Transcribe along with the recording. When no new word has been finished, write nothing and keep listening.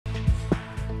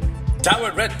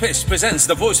Tower Red Fish presents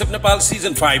The Voice of Nepal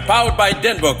Season 5, powered by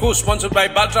Denver, co-sponsored by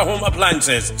Baltra Home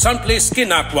Appliances, Sunplay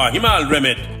Skin Aqua, Himal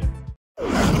Remit.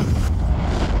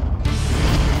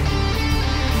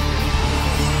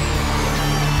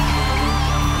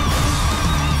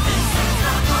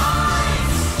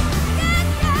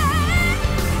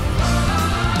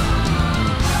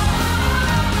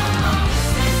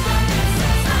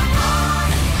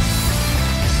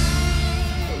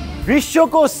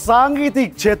 विश्वको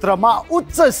सांगीतिक क्षेत्रमा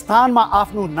उच्च स्थानमा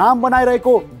आफ्नो नाम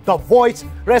बनाइरहेको द भोइस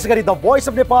र यसगरी द भोइस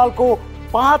अफ नेपालको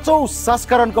 5औं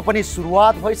संस्करणको पनि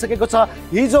सुरुवात भइसकेको छ।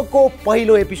 हिजोको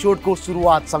पहिलो एपिसोडको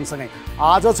सुरुवात सँगसँगै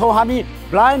आज छौँ हामी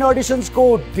ब्लाइन्ड अडिसन्सको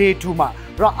डे 2 मा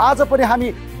र आज पनि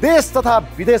हामी देश तथा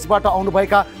विदेशबाट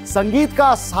आउनुभएका सङ्गीतका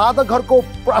साधकहरूको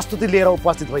प्रस्तुति लिएर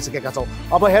उपस्थित भइसकेका छौँ।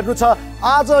 अब हेर्नु छ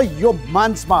आज यो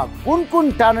मञ्चमा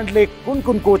कुन ट्यालेन्टले कुन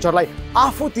कोचहरूलाई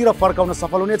आफूतिर फर्काउन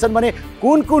सफल हुनेछन् भने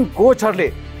कुन कोचहरूले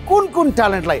कुन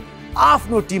ट्यालेन्टलाई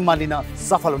आफ्नो टिममा लिन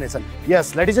सफल हुनेछन्।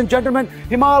 यस ladies and gentlemen,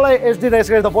 Himalaya HD र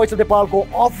यसगरी द भोइस अफ नेपालको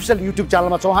अफिसियल युट्युब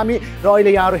च्यानलमा छौँ हामी र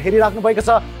अहिले यहाँहरू हेरिराख्नु भएको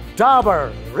छ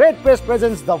Tower Red Fish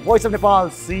presents The Voice of Nepal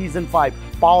Season 5,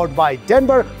 powered by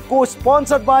Denver,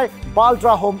 co-sponsored by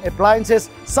Baltra Home Appliances,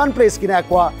 Sunplay Skin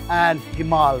Aqua and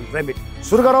Himal Remit.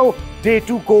 सुरु गरौँ डे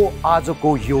 2 को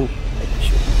आजको यो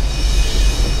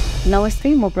एपिसोड।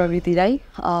 नमस्ते, म प्रवृत्ति राई,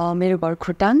 मेरो घर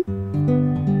खुटाङ।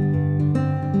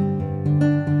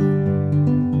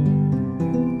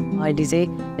 अहिले चाहिँ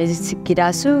म्युजिक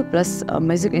सिकिरहेको छु, प्लस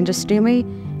म्युजिक इन्डस्ट्रीमै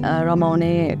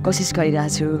रमाउने कोसिस गरिरहेको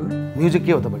छु। म्युजिक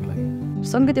के हो तपाईँको लागि?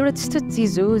 सङ्गीत एउटा त्यस्तो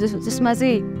चिज हो जसमा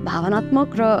चाहिँ भावनात्मक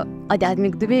र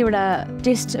आध्यात्मिक दुवै एउटा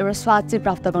टेस्ट, एउटा स्वाद चाहिँ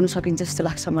प्राप्त गर्न सकिन्छ जस्तो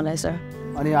लाग्छ मलाई सर।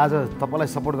 अनि आज तपाईँलाई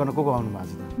सपोर्ट गर्न को आउनु भएको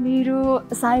छ? मेरो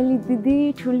साइली दिदी,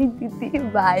 ठुली दिदी,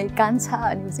 भाइ कान्छा,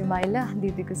 अनि चाहिँ माइला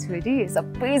दिदीको छोरी,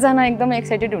 सबैजना एकदमै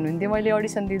एक्साइटेड हुनुहुन्थ्यो मैले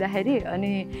अडिसन दिँदाखेरि।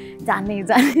 अनि जाने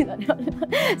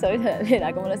सबैजनाले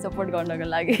हेरेको मलाई सपोर्ट गर्नको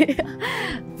लागि।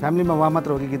 फ्यामिलीमा उहाँ मात्र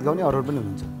हो कि गीत गाउने, अरूहरू पनि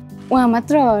हुनुहुन्छ? उहाँ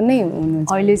मात्र नै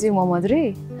हुनुहुन्छ अहिले चाहिँ, म मात्रै।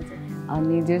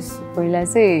 अनि जस पहिला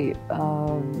चाहिँ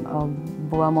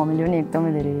बुवा मम्मीले पनि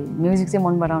एकदमै धेरै म्युजिक चाहिँ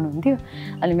मन पराउनुहुन्थ्यो।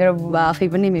 अनि मेरो बुबा आफै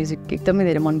पनि म्युजिक एकदमै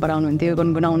धेरै मन पराउनुहुन्थ्यो,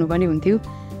 गुनगुनाउनु पनि हुन्थ्यो।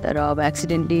 तर अब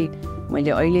एक्सिडेन्टली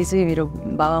मैले अहिले चाहिँ मेरो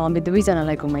बाबा मम्मी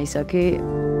दुवैजनालाई गुमाइसकेँ।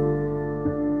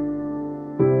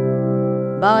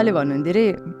 बाबाले भन्नुहुन्थ्यो अरे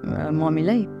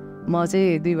मम्मीलाई, म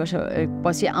चाहिँ 2 वर्ष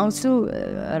पछि आउँछु,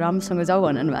 राम्रोसँग जाऊ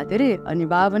भन्नु भएको थियो अरे। अनि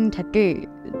बाबा पनि ठ्याक्कै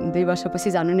 2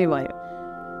 वर्षपछि जानु नै भयो।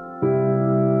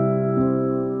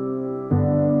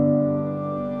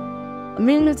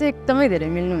 मिल्नु चाहिँ एकदमै धेरै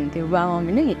मिल्नुहुन्थ्यो बुवा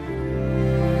मम्मी नै।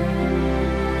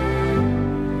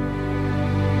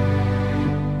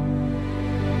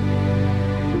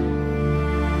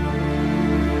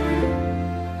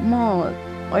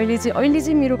 अहिले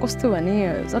चाहिँ मेरो कस्तो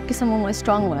भने सकेसम्म म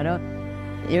स्ट्रङ भएर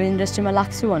यो इन्डस्ट्रीमा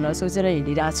लाग्छु भनेर सोचेर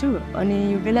हिँडिरहेको छु। अनि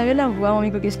यो बेला बेला बुवा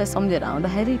मम्मीको केसलाई सम्झेर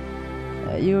आउँदाखेरि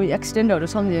यो एक्सिडेन्टहरू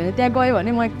सम्झ्यो भने त्यहाँ गयो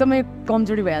भने म एकदमै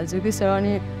कमजोरी भइहाल्छु कि सर।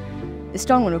 अनि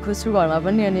स्ट्रङ हुनु खोज्छु घरमा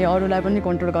पनि, अनि अरूलाई पनि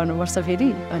कन्ट्रोल गर्नुपर्छ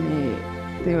फेरि। अनि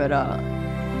त्यही भएर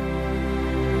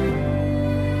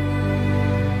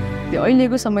त्यो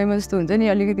अहिलेको समयमा जस्तो हुन्छ नि,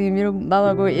 अलिकति मेरो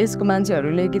बाबाको एजको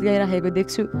मान्छेहरूले गीत गाइराखेको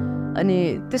देख्छु।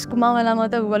 अनि त्यसको मामलामा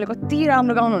त बुबाले कति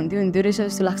राम्रो गाउनुहुन्थ्यो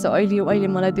रहेछ जस्तो लाग्छ। अहिले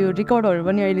मलाई त्यो रेकर्डहरू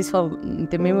पनि अहिले छ,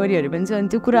 त्यो मेमोरीहरू पनि छ। अनि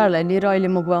त्यो कुराहरूलाई लिएर अहिले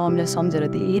म बुवा मम्मीलाई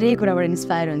सम्झेर धेरै कुराबाट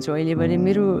इन्सपायर हुन्छु। अहिले पनि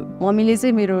मेरो मम्मीले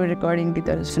चाहिँ मेरो रेकर्डिङ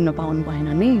गीतहरू सुन्न पाउनु भएन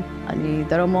नि। अनि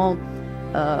तर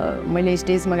मैले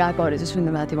स्टेजमा गाएकोहरू चाहिँ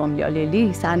सुन्नुभएको थियो मम्मीले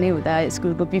अलिअलि। सानै हुँदा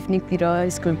स्कुलको पिकनिकतिर,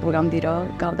 स्कुल प्रोग्रामतिर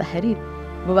गाउँदाखेरि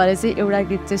बुबाले चाहिँ एउटा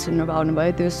गीत चाहिँ सुन्नु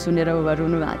पाउनुभयो, त्यो सुनेर बुबा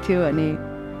रुनु भएको थियो। अनि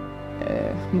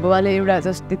बुबाले एउटा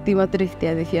जस्ट त्यति मात्रै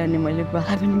त्यहाँदेखि, अनि मैले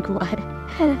बुबालाई पनि गुमाएँ।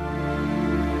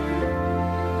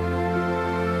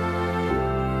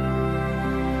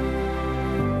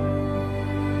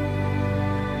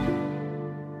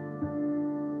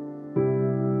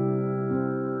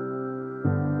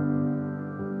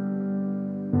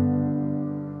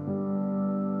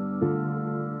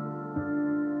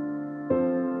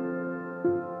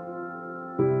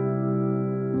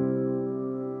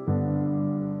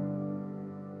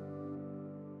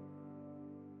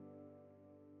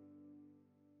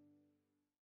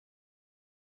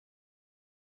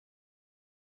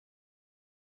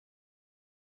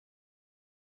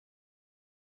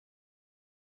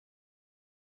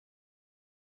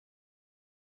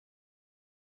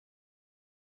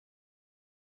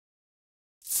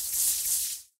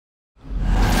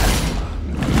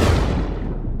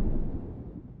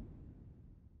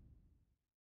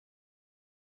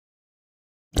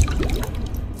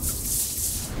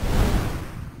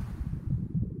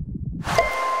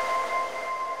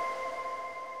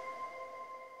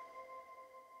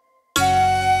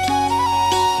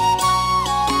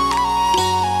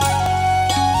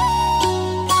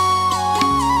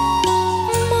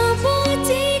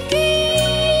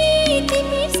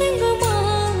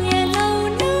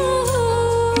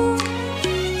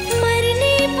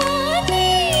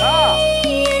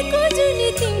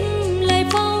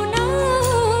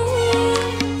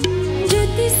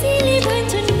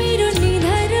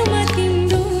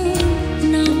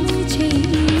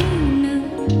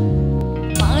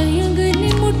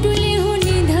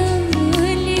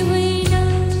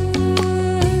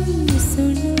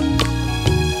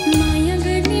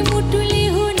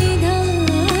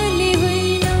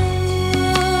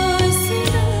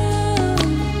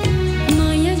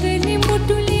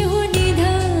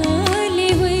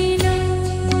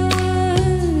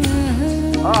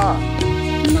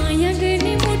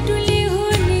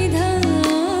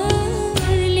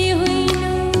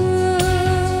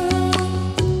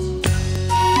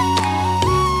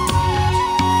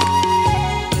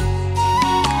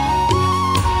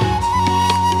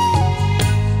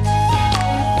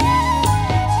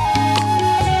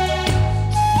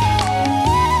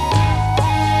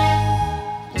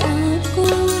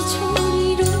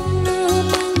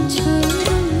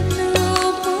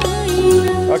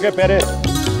 के पेरे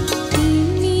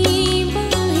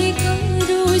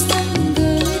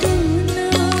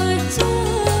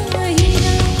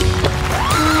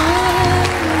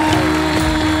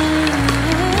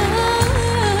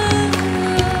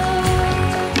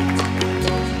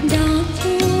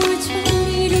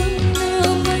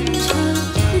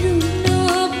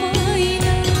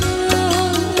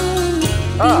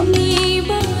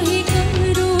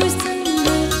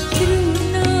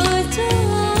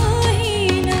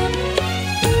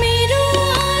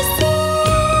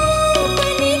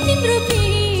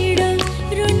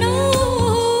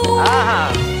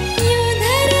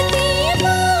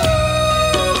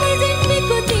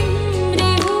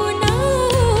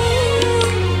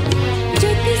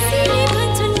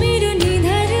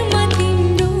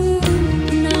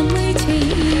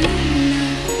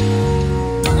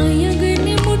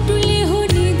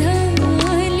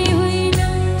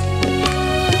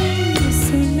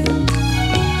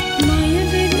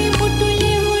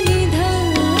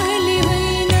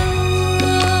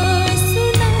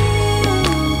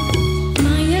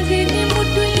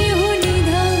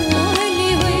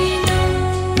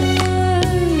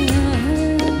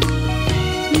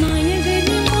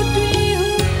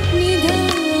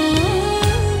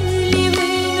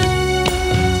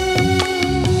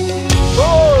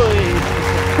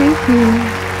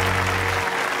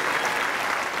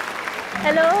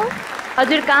हेलो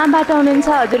हजुर कहाँबाट हुनुहुन्छ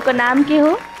हजुरको नाम के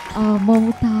हो म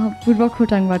उता पूर्व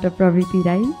खोटाङबाट प्रवृत्ति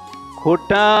राई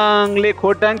खोटाङले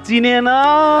खोटाङ चिनेन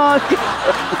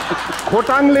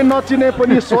खोटाङले नचिने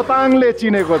पनि सोताङले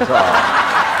चिनेको छ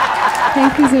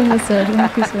thank you so much sir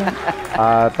thank you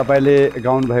sir तपाईँले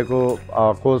गाउनु भएको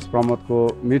कोच प्रमोदको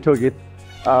मिठो गीत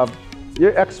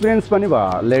यो एक्सपिरियन्स पनि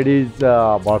भयो लेडिज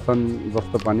भर्सन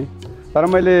जस्तो पनि तर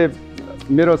मैले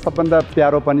मेरो सबभन्दा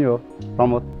प्यारो पनि हो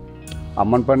प्रमोद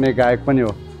मनपर्ने गायक पनि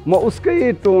हो म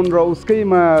उसकै टोन र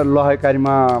उसकैमा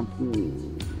लहकारीमा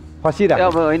फसिरहेको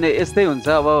अब होइन यस्तै हुन्छ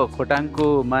अब खोटाङको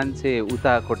मान्छे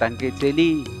उता खोटाङकै चेली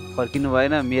फर्किनु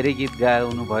भएन मेरै गीत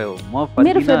गाउनु भयो म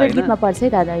मेरो फेभरेट गीतमा पर्छ है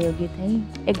दादा यो गीत है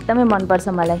एकदमै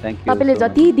मनपर्छ मलाई तपाईँले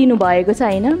जति दिनुभएको छ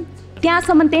होइन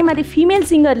त्यहाँसम्म त्यही माथि फिमेल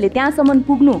सिङ्गरले त्यहाँसम्म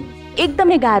पुग्नु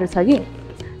एकदमै गाह्रो छ कि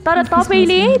तर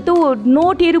तपाईँले त्यो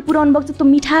नोटहरू पुऱ्याउनु भएको छ त्यो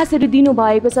मिठासहरू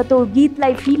दिनुभएको छ त्यो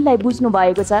गीतलाई फिललाई बुझ्नु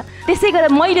भएको छ त्यसै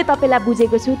गरेर मैले तपाईँलाई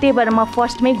बुझेको छु त्यही भएर म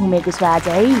फर्स्टमै घुमेको छु आज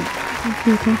है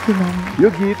यो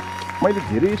गीत मैले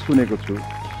धेरै सुनेको छु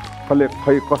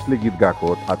खै कसले गीत गाएको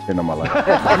हो थाहा छैन मलाई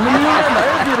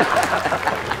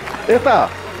यता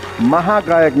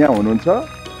महागायक यहाँ हुनुहुन्छ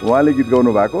उहाँले गीत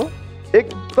गाउनु भएको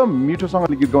एकदम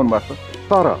मिठोसँगले गीत गाउनु भएको छ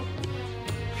तर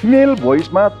फिमेल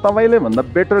भोइसमा तपाईँले भन्दा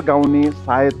बेटर गाउने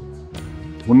सायद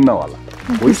हुन्न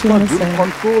होला भोइसमा जुन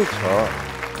कन्ट्रोल छ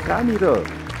कहाँनिर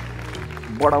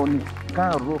बढाउने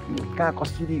कहाँ रोक्ने कहाँ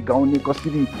कसरी गाउने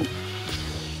कसरी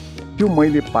त्यो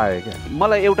मैले पाएँ क्या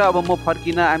मलाई एउटा अब म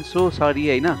फर्किन आइएम सो सरी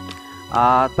होइन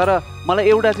तर मलाई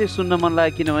एउटा चाहिँ सुन्न मन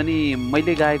लाग्यो किनभने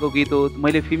मैले गाएको गीत हो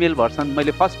मैले फिमेल भर्सन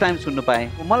मैले फर्स्ट टाइम सुन्नु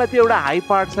पाएँ मलाई त्यो एउटा हाई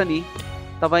पार्ट छ नि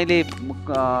तपाईँले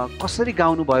कसरी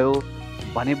गाउनुभयो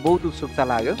भने बहुत उत्सुकता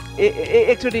लाग्यो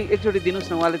एकचोटि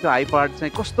दिनुहोस् न उहाँले त्यो हाई पार्ट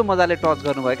चाहिँ कस्तो मजाले टच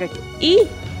गर्नुभयो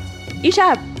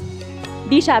क्या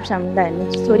डी साहब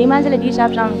साउन्ड छोरी मान्छेले डी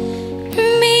साहब साउन्ड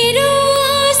मेरो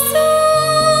आँसु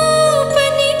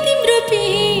पनि तिम्रो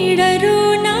पीडा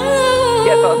रोना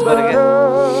क्या टच गर्यो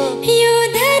क्या यो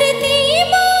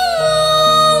धरतीमा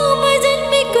म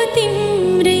जन्मेको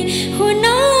तिम्रै हुन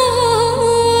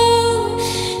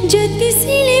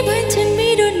ज्योतिषीले भन्छन्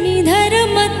मेरो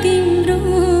निधारमा तिम्रो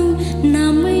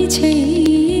नामै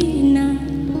छैन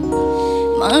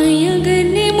माया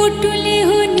गर्ने मुटुले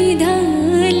हो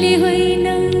निधाले होइन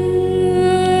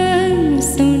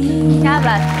सुन क्या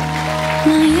बात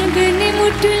माया गर्ने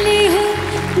मुटुले हो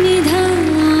निधाले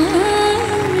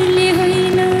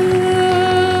होइन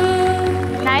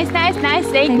नाइस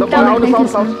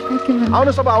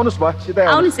आउनुहोस् अब आउनुहोस् भयो सिधै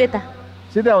आउनुहोस् यता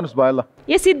सिधै आउनुहोस् भयो ल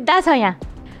यो सिधा छ यहाँ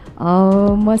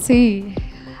म चाहिँ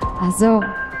आज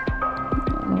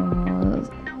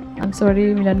आइम सरी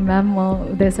मिलन म्याम म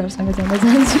उदय सरसँग जान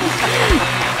चाहन्छु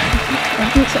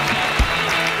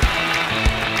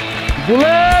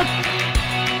बुलेट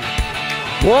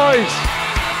भोइस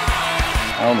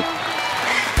आउनुहोस्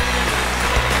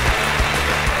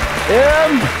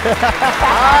am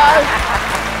I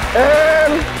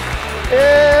L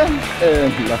am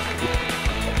am ल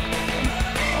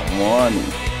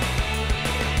मर्निङ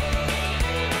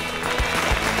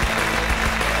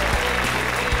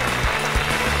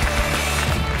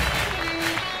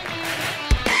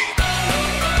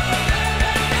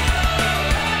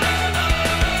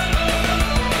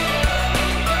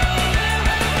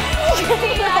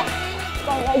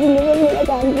दाजुले पनि मलाई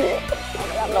काट्नु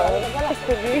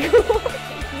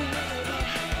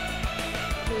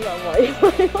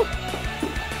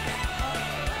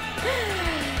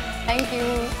थ्याङ्क यू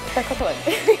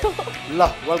ल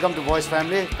वेलकम टु भोइस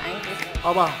फ्यामिली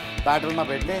अब ब्याटलमा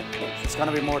भेट्ने it's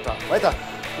gonna be more tough है त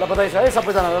ल बधाई छ है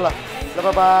सबैजनालाई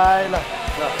ल बाई ल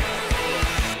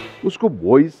उसको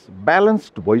भोइस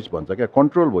ब्यालेन्स्ड भोइस भन्छ क्या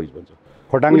कन्ट्रोल भोइस भन्छ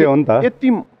खोटाङ्गे हो नि त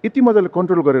यति मजाले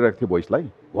कन्ट्रोल गरिरहेको थियो भोइसलाई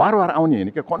वार वार आउने होइन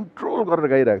क्या कन्ट्रोल गरेर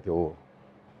गाइरहेको थियो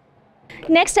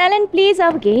हो नेक्स्ट ट्यालेन्ट प्लिज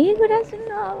अब केही कुरा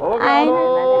सुन्नु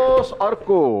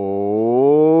अर्को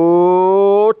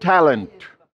ट्यालेन्ट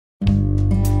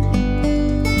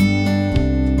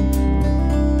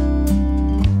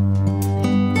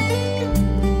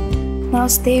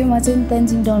नमस्ते म चाहिँ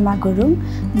तेन्जिङ डोल्मा गुरुङ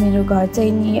मेरो घर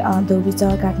चाहिँ नि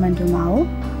धोबीचौर काठमाडौँमा हो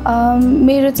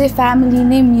मेरो चाहिँ फ्यामिली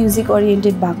नै म्युजिक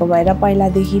ओरिएन्टेड भएको भएर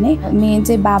पहिलादेखि नै मेन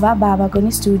चाहिँ बाबाको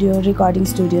नि स्टुडियो रेकर्डिङ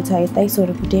स्टुडियो छ यतै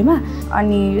सोह्रपुटेमा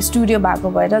अनि स्टुडियो भएको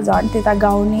भएर झन् त्यता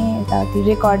गाउने यताउति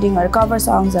रेकर्डिङहरू कभर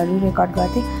सङ्ग्सहरू रेकर्ड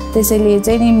गर्थेँ त्यसैले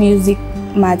चाहिँ नि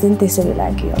म्युजिकमा चाहिँ त्यसरी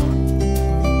लाग्यो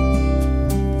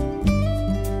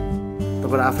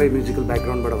तपाईँ आफै म्युजिकल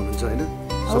ब्याकग्राउन्डबाट हुनुहुन्छ होइन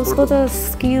उसको त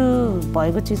स्किल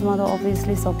भएको चिजमा त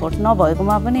अभियसली सपोर्ट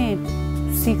नभएकोमा पनि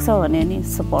सिक्छ भने नि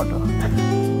सपोर्ट हो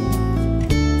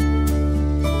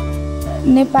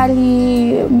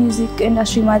नेपाली म्युजिक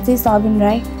इन्डस्ट्रीमा चाहिँ सबिन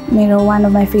राई मेरो वान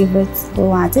अफ माई फेभरेट्स हो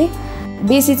उहाँ चाहिँ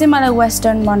बेसी चाहिँ मलाई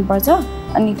वेस्टर्न मनपर्छ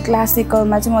अनि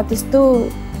क्लासिकलमा चाहिँ म त्यस्तो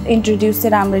इन्ट्रोड्युस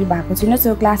चाहिँ राम्ररी भएको छुइनँ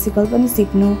सो क्लासिकल पनि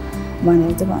सिक्नु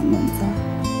भनेर चाहिँ भन्नुहुन्छ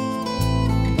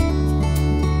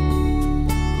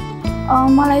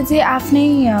मलाई चाहिँ आफ्नै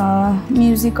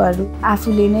म्युजिकहरू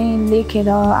आफूले नै लेखेर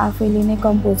आफैले नै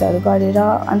कम्पोजहरू गरेर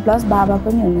अनि प्लस बाबा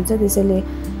पनि हुनुहुन्छ त्यसैले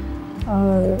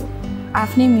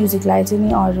आफ्नै म्युजिकलाई चाहिँ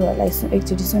नि अरूहरूलाई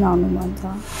एकचोटि सुनाउनु मन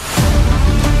छ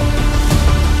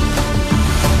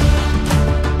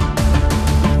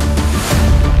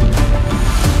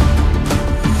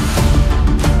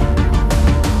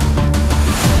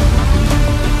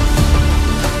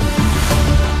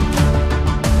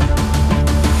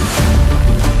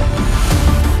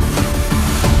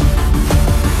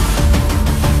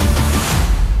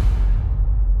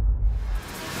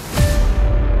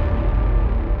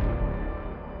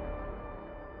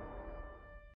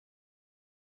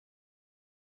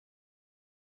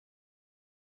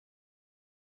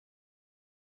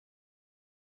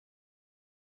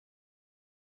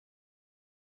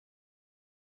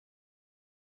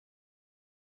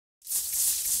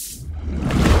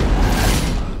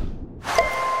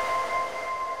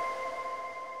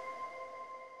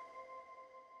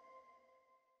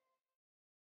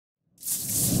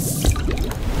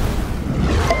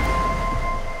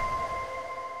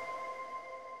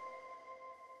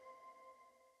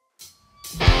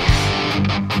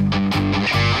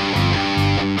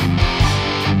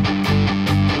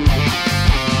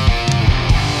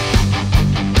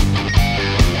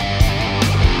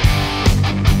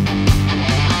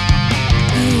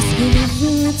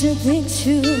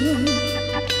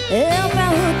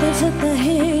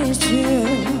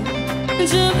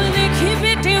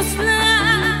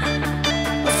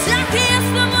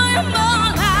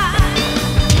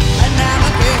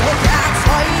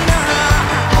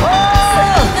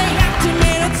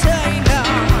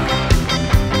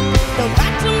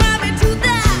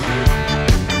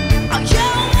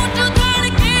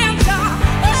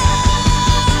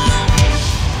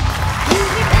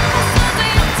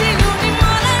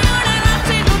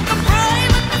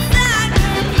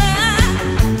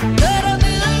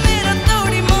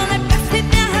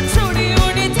छोडियो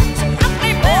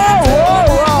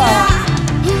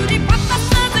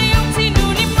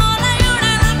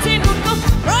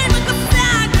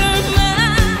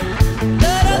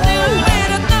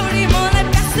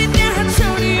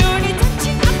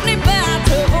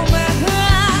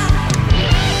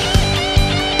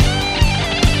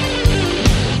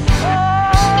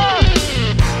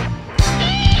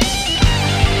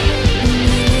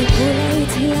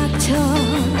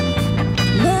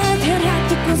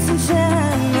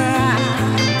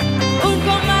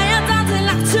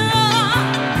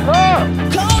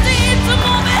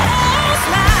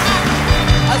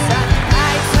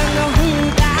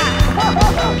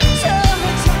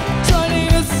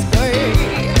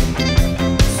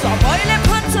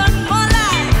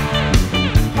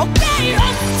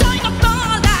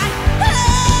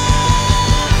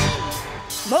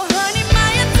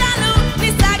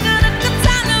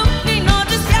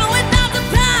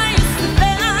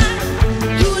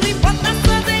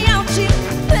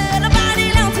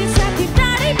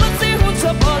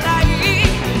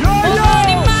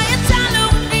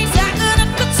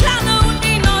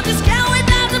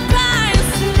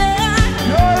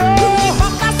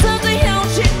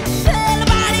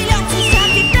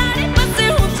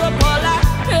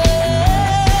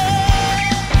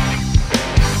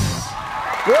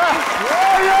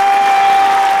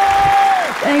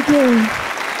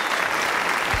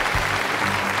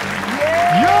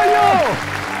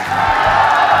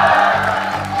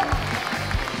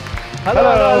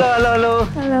हेलो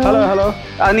हेलो हेलो हेलो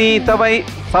अनि तपाईँ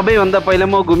सबैभन्दा पहिला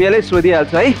म घुमियालै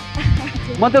सोधिहाल्छु है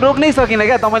म त रोक्नै सकिनँ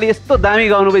क्या तपाईँले यस्तो दामी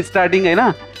गाउनुभयो स्टार्टिङ होइन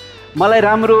मलाई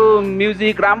राम्रो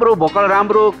म्युजिक राम्रो भोकल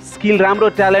राम्रो स्किल राम्रो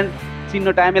ट्यालेन्ट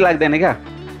चिन्नु टाइमै लाग्दैन क्या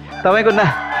तपाईँको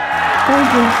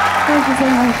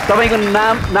तपाईँको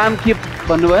नाम के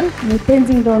भन्नुभयो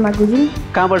तेन्जिङ डोमा गुरुङ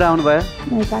कहाँबाट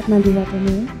आउनुभयो काठमाडौँबाट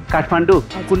नि काठमाडौँ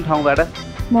कुन ठाउँबाट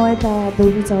म यता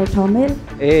धोबी चौर ठमेल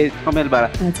ए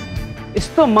ठमेलबाट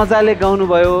यस्तो मजाले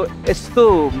गाउनुभयो यस्तो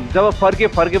जब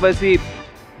फर्केपछि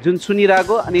जुन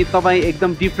सुनिरहेको अनि तपाईँ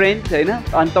एकदम डिफ्रेन्ट होइन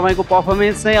अनि तपाईँको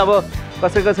पर्फर्मेन्स चाहिँ अब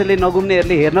कसैले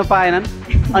नघुम्नेहरूले हेर्न पाएनन्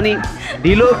अनि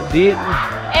ढिलो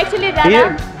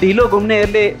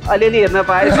घुम्नेहरूले अलिअलि हेर्न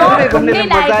पाए घुम्नेले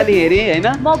मजाले हेरेँ होइन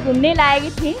म घुम्नै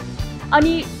लागेको थिएँ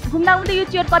अनि घुम्दा यो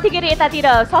चोर कतिखेर यतातिर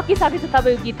सकिसकेछ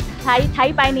तपाईँको गीत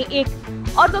थाहै पाइने एक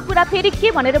अर्को कुरा फेरि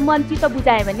के भनेर मन चित्त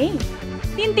बुझायो भने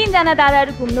तीनजना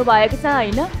दादाहरू घुम्नु भएको छ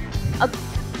होइन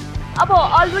अब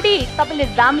अलरेडी तपाईँले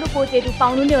राम्रो कोचहरू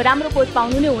पाउनु नै हो राम्रो कोच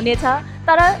पाउनु नै हुनेछ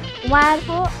तर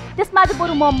उहाँहरूको त्यसमा चाहिँ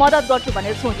बरु म मद्दत गर्छु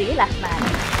भनेर सोचेँ कि लास्टमा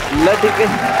ल ठिकै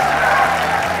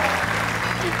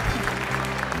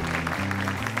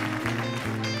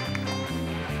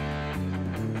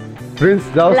प्रिन्स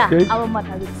जाओस् अब म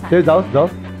जाओस्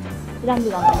राम्रो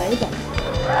गाउनु भयो त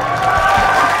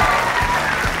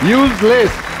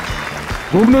युजलेस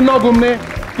घुम्नु नघुम्ने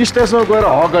स्टेसनमा गएर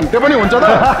हगन त्यो पनि हुन्छ त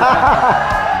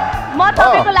म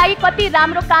तपाईँको लागि कति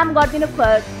राम्रो काम गरिदिनु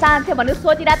चाहन्थेँ भनेर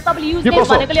सोचिरहेको तपाईँले युजलेस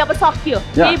भनेकोले अब सक्यो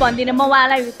यही भन्दिनँ म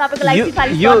उहाँलाई तपाईँको लागि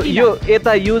सिफारिस गर्दिनँ यो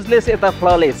यता युजलेस यता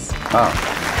फ्ललेस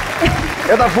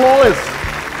यता फ्ललेस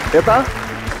यता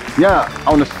यहाँ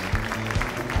आउनुहोस्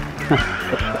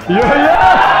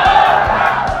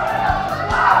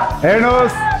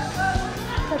हेर्नुहोस्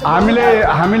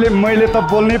हामीले मैले त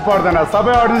बोल्नै पर्दैन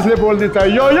सबै अडियन्सले बोलिदिन्छ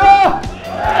यो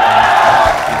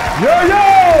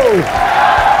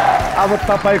अब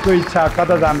तपाईँको इच्छा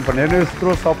कता जानुपर्ने हेर्नु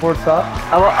यत्रो सपोर्ट छ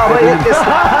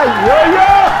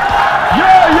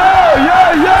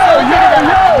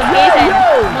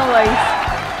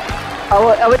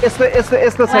अब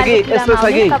यस्तो छ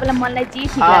कि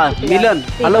मिलन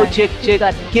हेलो चेक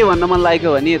के भन्न मन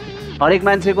लागेको भने हरेक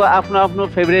मान्छेको आफ्नो आफ्नो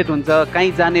फेभरेट हुन्छ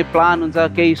कहीँ जाने प्लान हुन्छ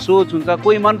केही सोच हुन्छ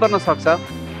कोही मन पर्न सक्छ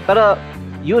तर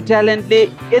यो ट्यालेन्टले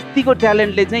यतिको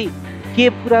ट्यालेन्टले चाहिँ के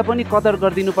कुरा पनि कदर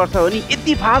गरिदिनुपर्छ भने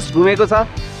यति फास्ट घुमेको छ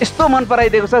यस्तो मन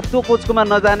पराइदिएको छ त्यो कोचकोमा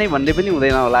नजाने भन्ने पनि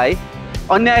हुँदैन होला है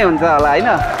अन्याय हुन्छ होला होइन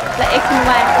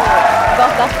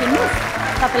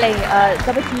तपाईँलाई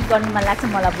जब क्लिक गर्नु मन लाग्छ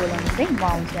मलाई बोलाउनुहोस् है म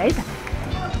आउँछु है त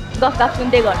गफ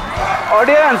सुन्दै गर्नु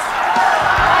अडियन्स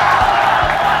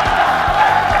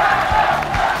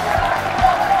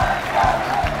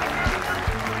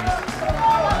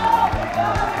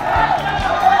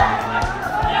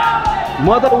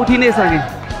म त उठि नै सकेँ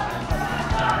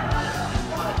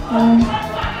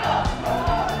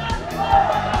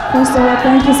first of all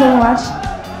thank you so much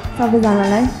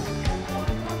सबैजनालाई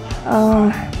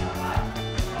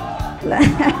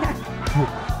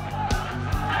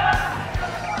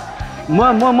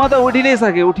म त उठि नै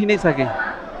सकेँ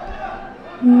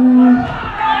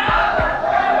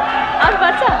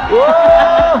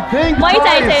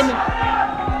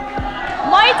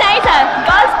मै चाहिन्छ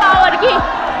गर्ल्स पावर कि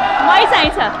मै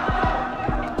चाहिन्छ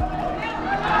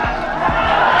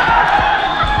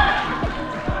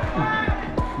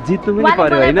जित्नु पनि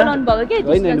पर्यो होइन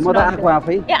म त आएको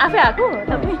आफै आफै आएको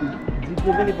तपाईँ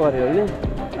जित्नु पनि पर्यो होइन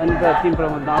अनि त टिम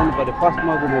प्रबन्ध आउनु पर्यो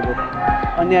फर्स्टमा घुमेको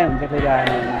अन्याय हुन्छ फेरि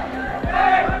आएन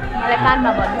मलाई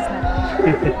कानमा भन्नुहोस् न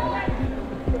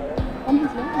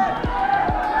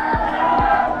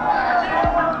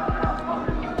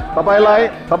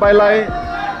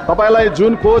तपाईँलाई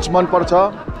जुन कोच मनपर्छ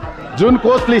जुन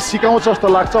कोचले सिकाउँछ जस्तो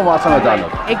लाग्छ उहाँसँग जानु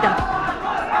एकदम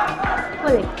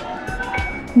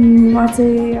म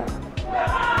चाहिँ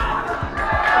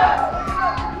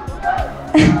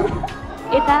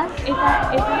यता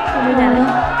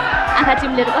आँखा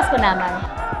चिम्लेर कसको नाम आयो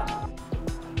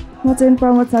म चाहिँ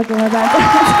प्रमोद सरकोमा जान्छु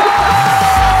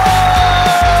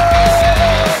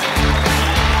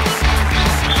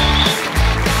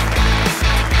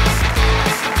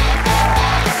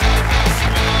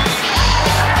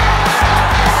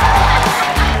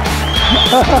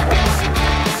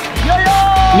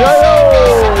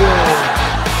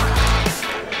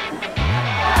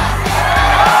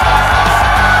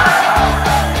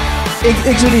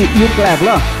Actually, you clap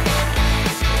lah.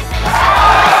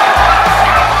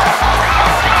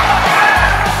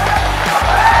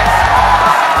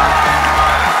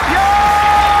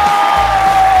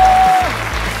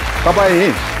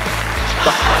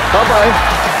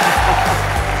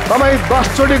 तपाईँ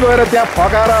 10 चोटि गएर त्यहाँ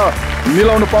फकाएर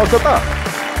मिलाउनु पाउँछ त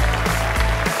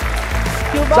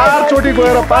 4 चोटि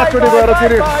गएर 5 चोटि गएर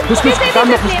तेरे खुसखुस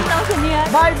काममा खुसखुस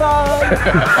बाई बाई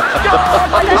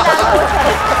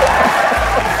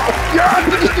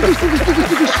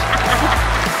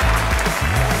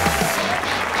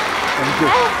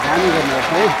रानी गर्नुहोस्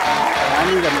है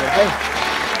रानी गर्नुहोस् है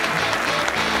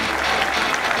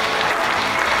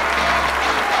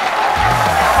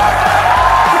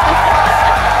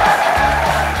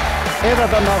यता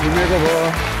त नघुमेको भयो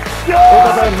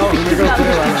यता त नघुमेको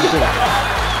कुरो भन्नुहुन्छ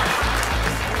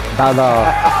दादा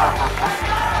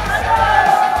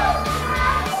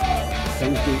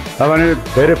तपाईँले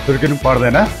धेरै फुर्किनु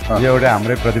पर्दैन यो एउटा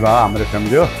हाम्रै प्रतिभा हो हाम्रै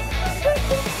फ्यामिली हो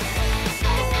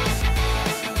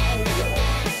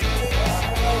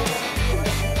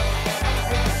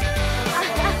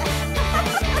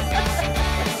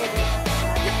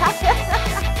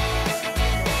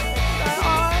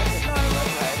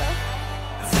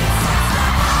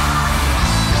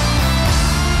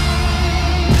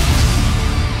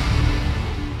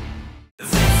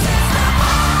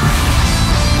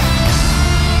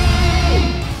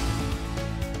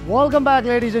Welcome back,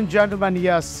 ladies and gentlemen.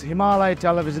 Yes, Himalaya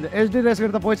Television, HD Rescue,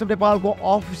 the Voice of Nepal को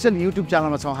official YouTube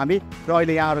channel में छौं हामी र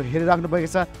अहिले यहाँहरु हेरिराख्नु भएको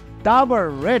छ Dabur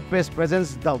Red Paste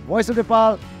presents The Voice of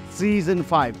Nepal Season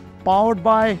 5 powered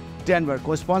by Denver,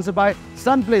 co-sponsored by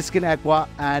Sunplay Skin Aqua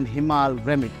and Himal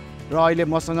Remit. र अहिले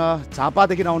मसँग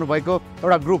झापादेखि आउनु भएको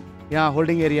एउटा ग्रुप यहाँ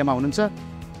होल्डिङ एरियामा हुनुहुन्छ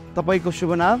तपाईको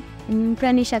शुभ नाम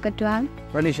प्रनिशा कटुवाल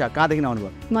प्रनिशा कहाँदेखि आउनु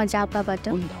भयो म झापाबाट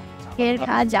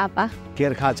केरखा झापा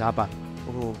केरखा झापा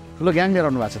ओ ठुलो ग्याङ लिएर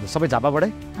आउनु भएको छ त सबै झापाबाटै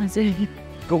हजुर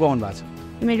को आउनु भएको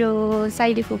छ मेरो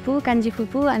साइडी फुपू कान्छी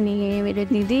फुपू अनि मेरो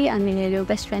दिदी अनि मेरो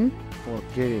बेस्ट फ्रेन्ड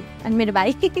ओके अनि मेरो भाइ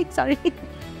सरी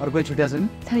अरु कोही छुट्या छैन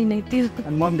छैन त्यो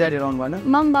अनि मम ड्याडी आउनु भएन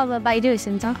मम बाबा बाहिरै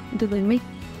हुनुहुन्छ दुबईमै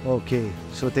ओके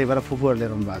सो त्यही भएर फुपूहरु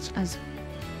लिएर आउनु भएको छ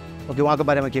हजुर ओके उहाँको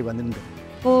बारेमा के भनिदिनु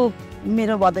त ओ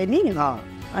मेरो भदैनी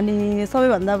अनि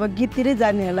सबैभन्दा अब गीततिरै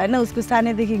जानेहरूलाई होइन उसको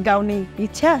सानैदेखि गाउने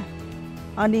इच्छा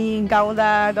अनि गाउँदा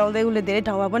गाउँदै उसले धेरै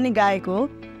ठाउँमा पनि गाएको हो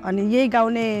अनि यही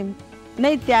गाउने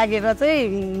नै त्यागेर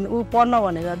चाहिँ ऊ पढ्न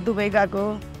भनेर दुबई गएको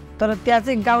तर त्यहाँ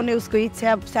चाहिँ गाउने उसको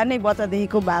इच्छा सानै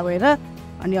बच्चादेखिको भए भएर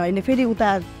अनि होइन फेरि उता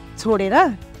छोडेर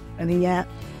अनि यहाँ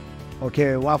ओके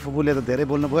उहाँ फुपूले त धेरै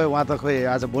बोल्नु भयो उहाँ त खोइ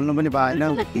आज बोल्नु पनि पाएन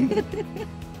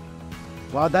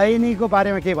वदाइनीको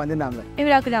बारेमा के भनिदिनु हामीलाई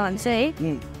एउटा कुरा भन्छ है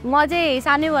म चाहिँ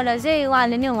सानैबाट चाहिँ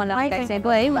उहाँले नै मलाई हुर्काइसकेको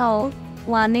है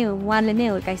उहाँले नै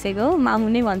हुर्काइसकेको हो मामु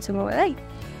नै भन्छु म है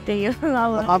त्यही हो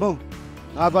मामु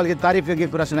अब अलिकति तारिफको के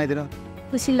कुरा सुनाइदिनु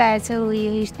खुसी लागेको छ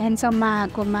उयो ह्यान्डसममा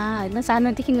आएकोमा होइन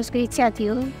सानोदेखि उसको इच्छा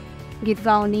थियो गीत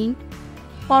गाउने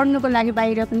पढ्नुको लागि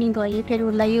बाहिर पनि गयो फेरि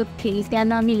उसलाई यो फेरि त्यहाँ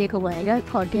नमिलेको भएर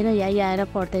फर्केर यहाँ आएर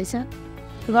पढ्दैछ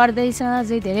गर्दैछ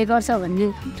अझै धेरै गर्छ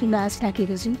भन्ने ठुलो आश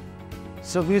राखेको छु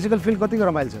सो म्युजिकल फिल्ड कतिको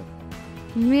रमाइलो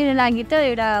छ मेरो लागि त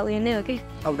एउटा उयो नै हो कि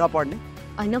अब नपढ्ने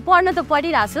होइन पढ्न त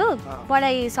पढिरहेको छु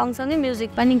पढाइ सँगसँगै म्युजिक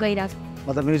पनि गइरहेको छु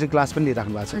मतलब म्युजिक क्लास पनि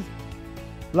लिइराख्नु भएको छ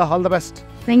ल all the best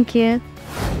thank you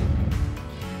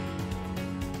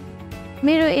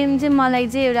मेरो एम चाहिँ मलाई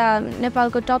चाहिँ एउटा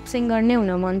नेपालको टप सिङ्गर नै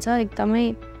हुन मन छ एकदमै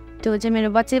त्यो चाहिँ मेरो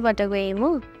बच्चैबाटको एम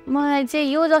हो मलाई चाहिँ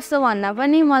यो जस्तो भन्दा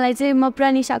पनि मलाई चाहिँ म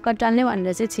प्रनिशा कट्टाल नै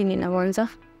भनेर चाहिँ चिनिन मन छ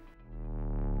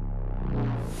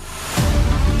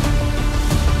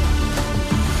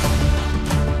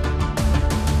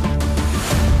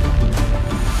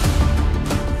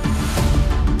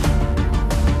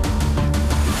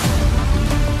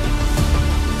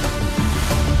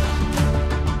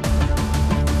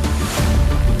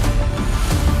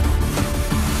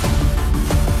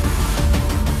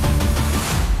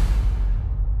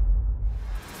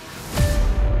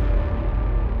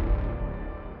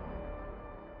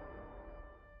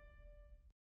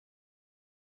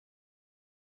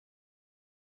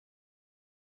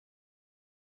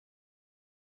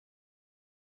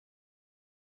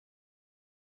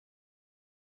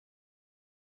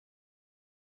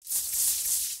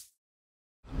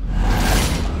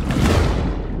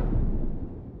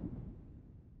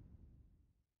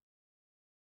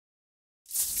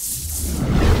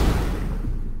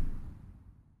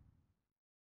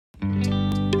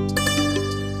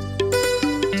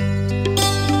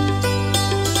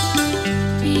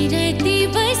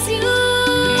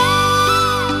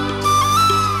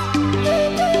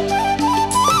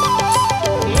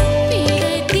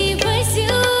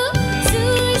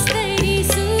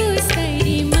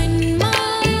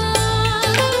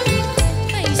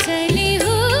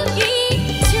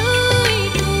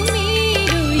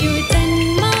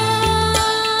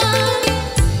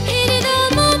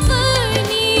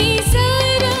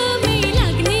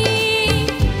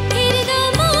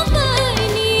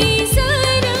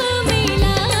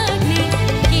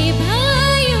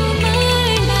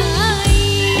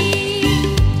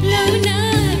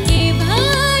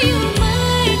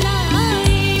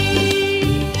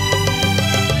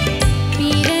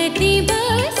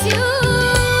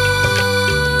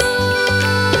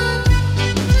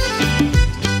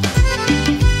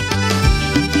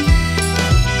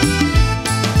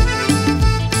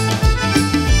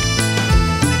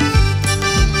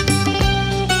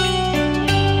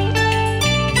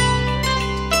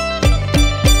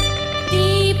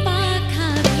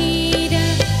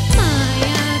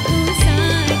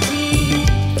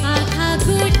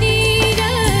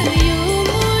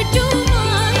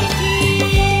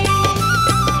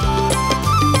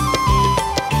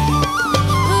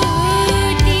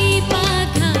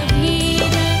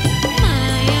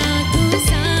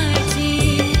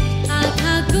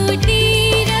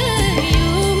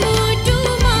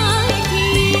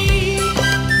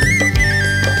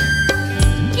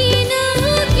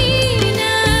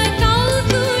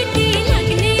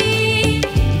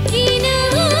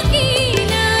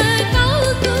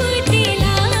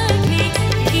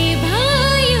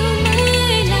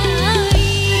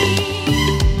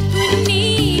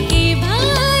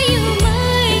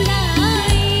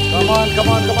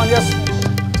come on, yes.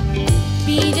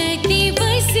 बिरती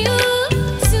बस्यो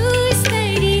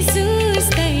सुस्तरी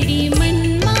सुस्तरी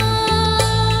मनमा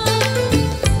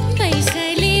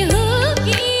पैसाले हो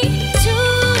कि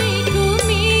छोएको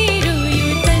मेरो यो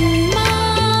तनमा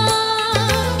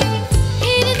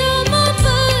हेर्दामा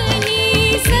पनि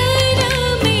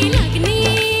सरमै लाग्ने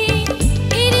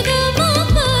हेर्दामा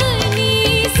पनि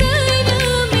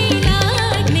सरमै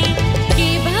लाग्ने के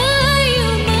भयो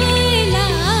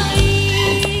मलाई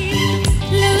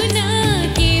लौना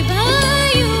के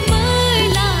भयो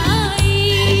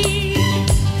मलाई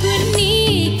कुर्नी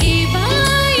के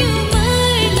भयो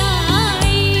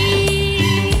मलाई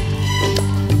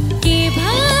के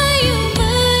भयो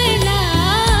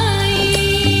मलाई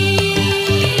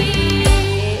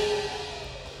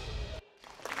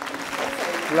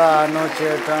लानो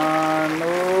चेतन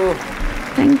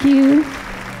थ्याङ्क यू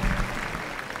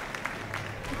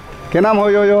के नाम हो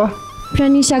यो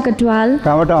प्रनिशा कटवाल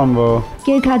कहाँबाट आउनुभयो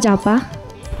केर्खा झापा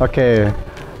ओके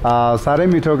साह्रै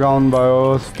मिठो गाउनुभयो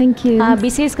थ्याङ्क यू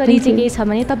विशेष गरी चाहिँ के छ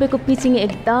भने तपाईँको पिचिङ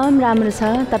एकदम राम्रो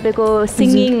छ तपाईँको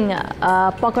सिङ्गिङ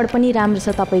पकड पनि राम्रो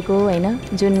छ तपाईँको होइन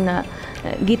जुन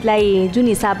गीतलाई जुन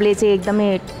हिसाबले चाहिँ एकदमै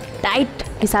टाइट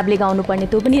हिसाबले गाउनुपर्ने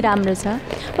त्यो पनि राम्रो छ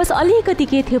बस अलिकति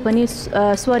के थियो भने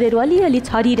स्वरहरू अलिअलि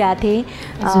छरिरहेको थिएँ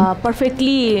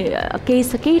पर्फेक्टली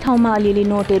केही ठाउँमा अलिअलि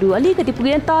नोटहरू अलिकति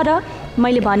पुगेन तर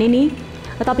मैले भने नि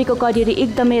तपाईँको करियर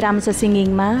एकदमै राम्रो छ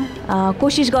सिङ्गिङमा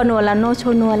कोसिस गर्नु होला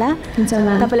नछोड्नु होला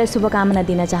तपाईँलाई शुभकामना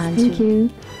दिन चाहन्छु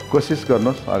कोसिस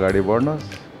गर्नुहोस् अगाडि बढ्नुहोस्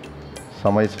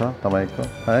समय छ तपाईँको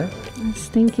है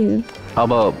थ्याङ्क यू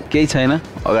अब केही छैन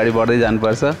अगाडि बढ्दै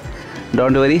जानुपर्छ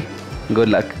don't worry good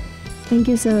lock thank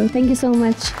you sir thank you so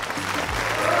much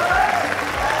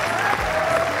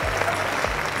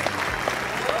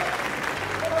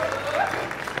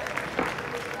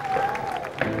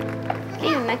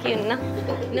के हुन्न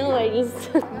no worries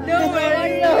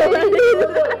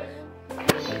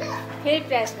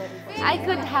I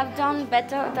could have done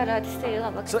better तर त्यस्तै हो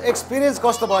अब सो एक्सपिरियन्स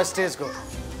कस्तो भयो स्टेजको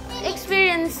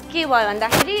एक्सपिरियन्स के भयो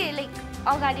भन्दाखेरि लाइक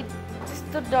अगाडि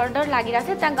त्यस्तो डर लागिरहेको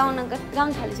थियो त्यहाँ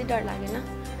गाउन थालेपछि डर लागेन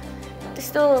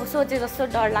त्यस्तो सोचे जस्तो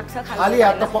डर लाग्छ खाली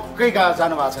हात त पक्कै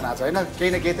जानु भएको छैन आज होइन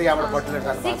केही न केही त यहाँबाट बटुलेर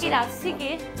जानु भएको छ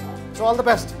सिकेँ so all the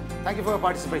best thank you for your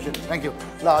participation thank you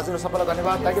ल हजुर सबैलाई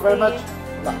धन्यवाद thank you very much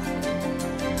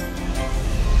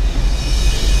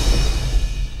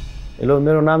hello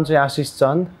मेरो नाम चाहिँ आशिष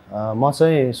चन्द म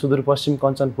चाहिँ सुदूरपश्चिम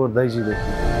कञ्चनपुर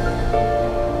दैजीदेखि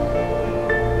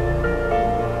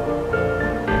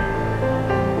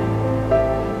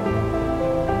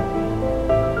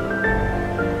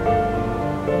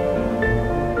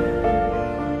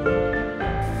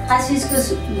आशिषको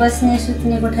बस्ने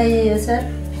सुत्ने कोठा यही हो सर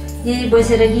यही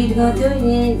बसेर गीत गाउँथ्यो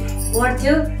यहीँ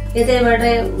पढ्थ्यो यतैबाट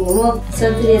होमवर्क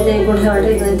सबै यतै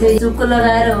कोठाबाटै गन्थ्यो चुक्को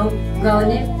लगाएर हो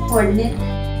गाउने पढ्ने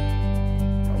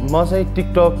म चाहिँ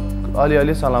टिकटक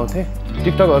अलिअलि चलाउँथेँ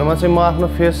टिकटकहरूमा चाहिँ म आफ्नो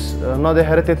फेस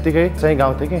नदेखाएर त्यत्तिकै चाहिँ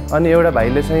गाउँथेँ कि अनि एउटा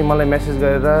भाइले चाहिँ मलाई मेसेज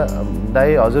गरेर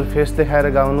दाइ हजुर फेस देखाएर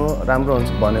गाउनु राम्रो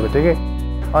हुन्छ भनेको थियो कि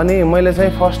अनि मैले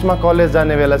चाहिँ फर्स्टमा कलेज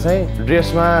जाने बेला चाहिँ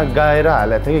ड्रेसमा गाएर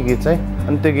हालेको थिएँ कि गीत चाहिँ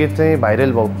अनि त्यो गीत चाहिँ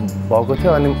भाइरल भएको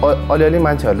थियो अनि अलिअलि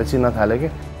मान्छेहरूले चिन्न थाल्यो कि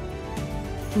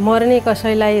मर्ने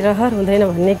कसैलाई रहर हुँदैन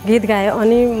भन्ने गीत गायो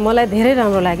अनि मलाई धेरै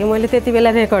राम्रो लाग्यो मैले त्यति बेला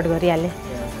रेकर्ड गरिहालेँ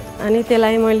अनि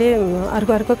त्यसलाई मैले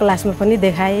अर्को क्लासमा पनि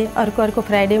देखाएँ अर्को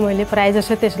फ्राइडे मैले प्रायः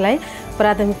जसो त्यसलाई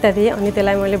प्राथमिकता दिएँ अनि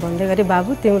त्यसलाई मैले भन्दै गरेँ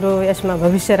बाबु तिम्रो यसमा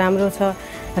भविष्य राम्रो छ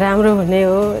राम्रो हुने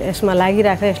हो यसमा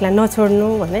लागिराख यसलाई नछोड्नु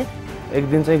भने एक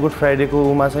दिन चाहिँ गुड फ्राइडेको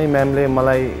उमा चाहिँ म्यामले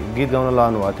मलाई गीत गाउन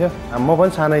लाउनु भएको थियो म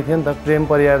पनि सानै थिएँ नि त प्रेम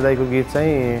परियार दाईको गीत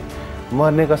चाहिँ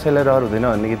मर्ने कसैलाई रहर हुँदैन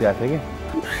भन्ने गीत गाएको थियो कि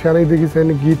सानैदेखि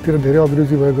चाहिँ गीततिर धेरै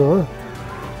अभिरुचि भएको हो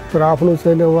तर आफ्नो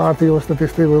चाहिँ अब आर्थिक अवस्था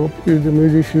त्यस्तै भयो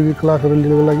म्युजिक क्लासहरू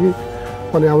लिनको लागि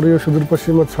अनि हाम्रो यो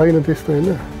सुदूरपश्चिममा छैन त्यस्तो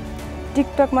होइन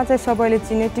टिकटकमा चाहिँ सबैले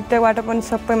चिने टिकटकबाट पनि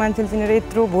सबै मान्छेले चिनेर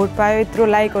यत्रो भोट पायो यत्रो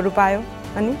लाइकहरू पायो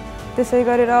अनि त्यसै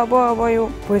गरेर अब यो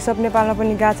भोइस अफ नेपालमा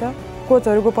पनि गएको छ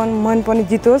कोचहरूको पनि मन पनि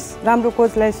जितोस् राम्रो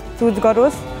कोचलाई चुज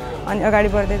गरोस् अनि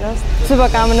अगाडि बढ्दै जाओस्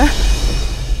शुभकामना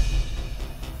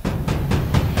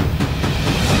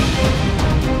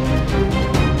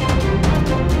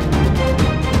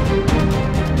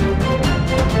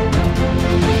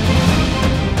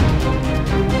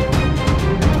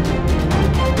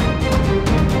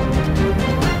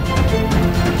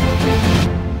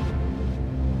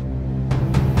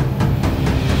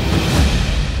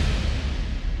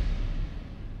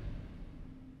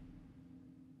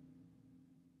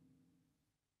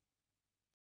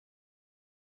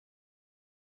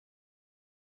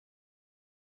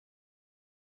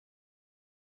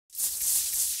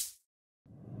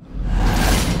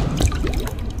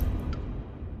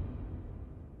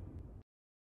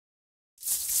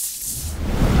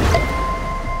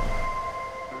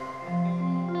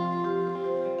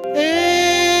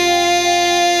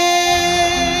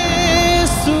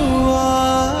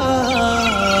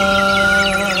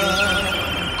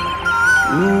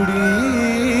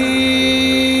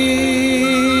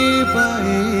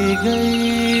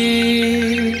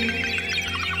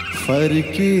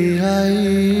फर्की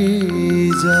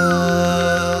आइजा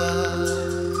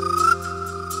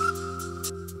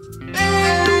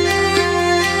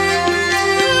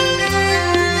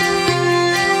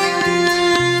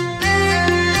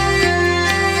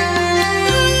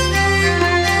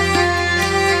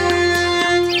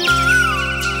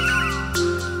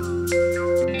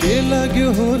के लाग्यो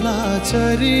होला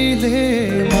चरीले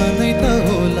मनै त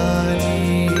होला नि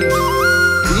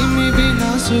तिमी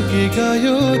बिना सुकी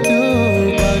गयो त्यो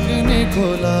बग्ने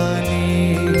खोला नि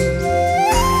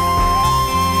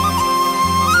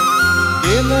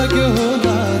के लाग्यो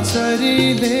होला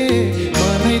चरीले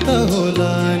मनै त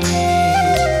होला नि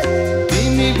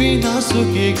तिमी बिना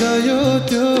सुकी गयो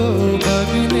त्यो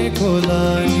बग्ने खोला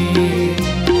नि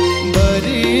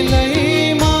बरिलै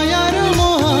माया र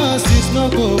मोह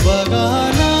सिस्नोको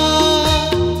बगाना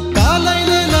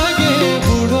कालैले लगे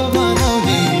बुढो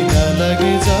बनाउने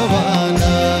नलगे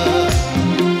जवाना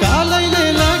कालैले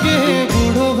लगे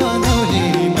बुढो बनाउने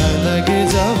नलगे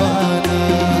जवाना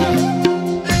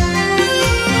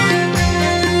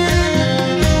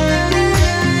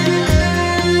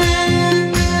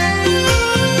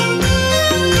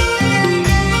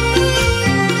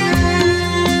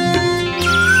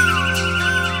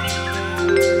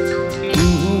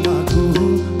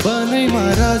बनैमा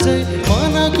राजै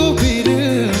मनको भिर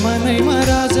मनैमा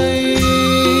राजै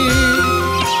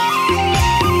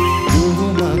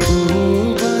गुहुमा गुहु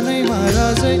बनैमा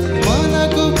राजै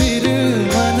मनको भिर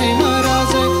मनैमा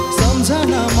राजै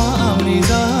सम्झनामा आउने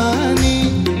जानी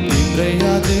तिम्रै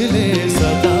यादले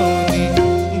सताउने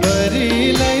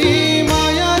बरिलै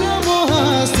माया र मोह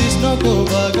सिस्नोको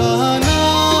बगाना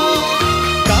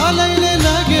कालैले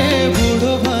लगे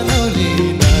बुढो बनाउने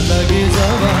नलगे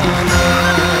जवाना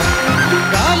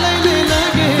कालैले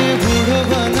लगे बुढो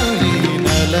बनाउने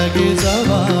नलगे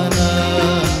जवाना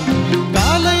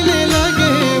कालैले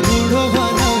लगे बुढो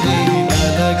बनाउने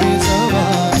नलगे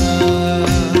जवाना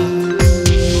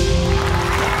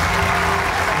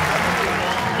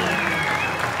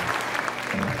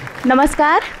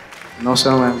नमस्कार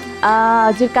नमस्कार म्याम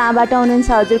हजुर कहाँबाट हुनुहुन्छ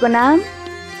हजुरको नाम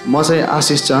म चाहिँ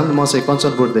आशिष चन्द म चाहिँ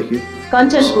कञ्चनपुरदेखि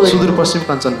कञ्चनपुर सुदूरपश्चिम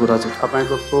कञ्चनपुर हजुर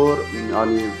तपाईँको स्वर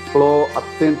अनि फ्लो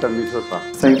अत्यन्त मिठो छ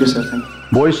thank you sir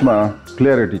thank भोइसमा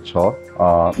clarity छ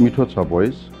मिठो छ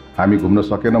भोइस हामी घुम्न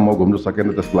सकेन म घुम्न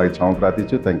सकेन त्यसको लागि क्षमाप्रार्थी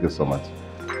छु थ्याङ्क यू सो मच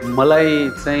मलाई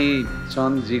चाहिँ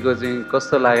चन्दजीको चाहिँ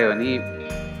कस्तो लाग्यो भने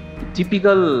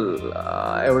टिपिकल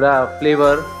एउटा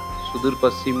फ्लेभर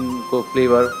सुदूरपश्चिमको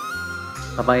फ्लेभर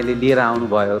तपाईँले लिएर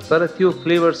आउनुभयो तर त्यो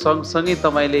फ्लेभर सँगसँगै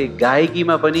तपाईँले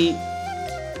गायकीमा पनि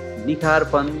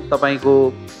निखारपन तपाईँको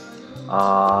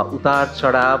उतार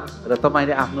चढाव र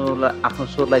तपाईँले आफ्नो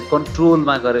स्वरलाई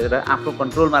कन्ट्रोलमा गरेर आफ्नो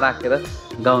कन्ट्रोलमा राखेर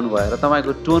गाउनुभयो र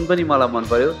तपाईँको टोन पनि मलाई मन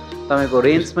पर्यो तपाईँको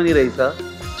रेन्ज पनि रहेछ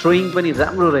थ्रोइङ पनि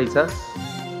राम्रो रहेछ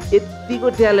यतिको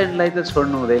ट्यालेन्टलाई त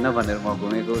छोड्नु हुँदैन भनेर म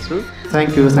घुमेको छु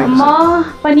थ्याङ्क यू म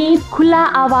पनि खुला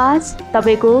आवाज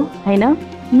तपाईँको होइन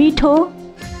मिठो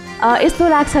यस्तो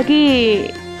लाग्छ कि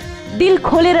दिल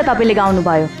खोलेर तपाईँले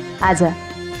गाउनुभयो आज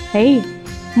है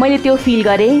मैले त्यो फिल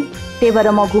गरेँ त्यही भएर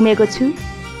म घुमेको छु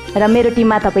र मेरो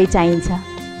टिममा तपाईँ चाहिन्छ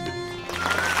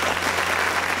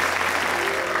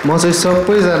म चाहिँ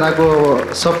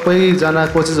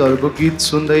सबैजनाको चिजहरूको गीत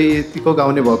सुन्दै यतिको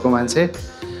गाउने भएको मान्छे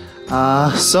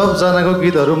सबजनाको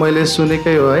गीतहरू मैले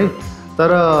सुनेकै हो है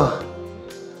तर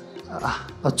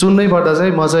चुन्नै पर्दा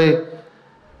चाहिँ म चाहिँ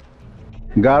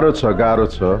गाह्रो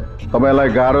छ तपाईँलाई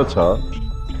गाह्रो छ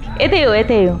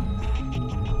यतै हो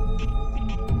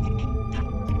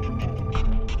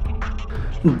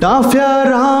डाफ्या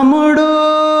रामुडो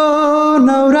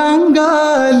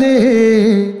नौराङ्गाले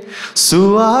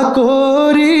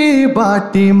सुवाकोरी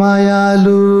बाटी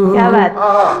मायालु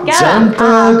जन्त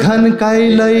घनकाई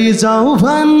लैजाउँ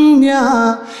भन्या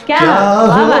क्या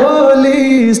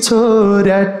होली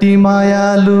छोर्याटी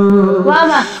मायालु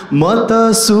म त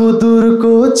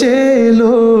सुदूरको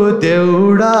चेलो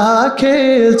देउडा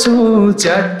खेल्छु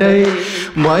च्याट्टै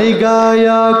मै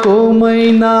गायाको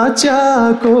मैना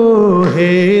च्याको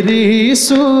हेरी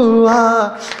सुवा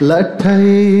लट्ठै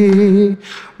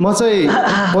म चाहिँ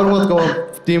प्रमोदको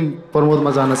टिम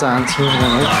प्रमोदमा जान चाहन्छु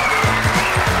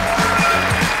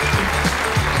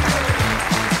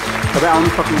तपाईँ आउनु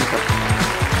सक्नुहुन्छ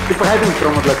त्यो पठाइदिनु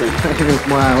प्रमोदलाई चाहिँ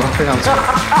म आफै आउँछु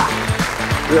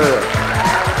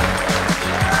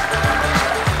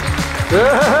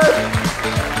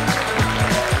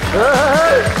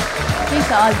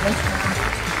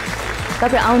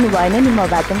तपाईँ आउनु भएन नि म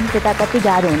बाटो पनि त्यता कति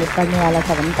गाह्रो हुनु पर्नेवाला छ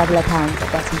भने तपाईँलाई थाहा हुन्छ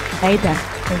पछि है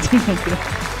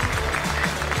त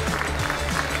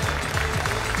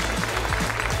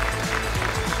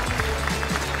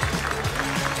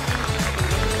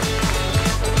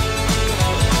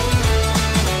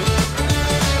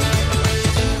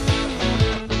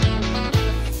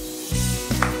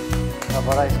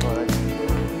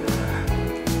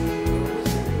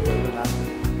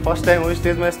फर्स्ट टाइम हो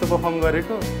स्टेजमा यस्तो पर्फर्म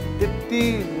गरेको त्यति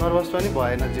नर्भस पनि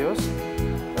भएन जे होस्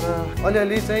तर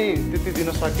अलिअलि चाहिँ त्यति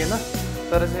दिन सकेन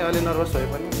तर चाहिँ अलि नर्भस भए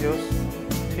पनि जे होस्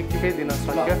ठिकै दिन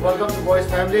सक्यो welcome to boys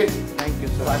family thank you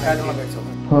sir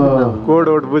code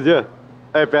out बुझ्यो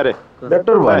ए प्यारे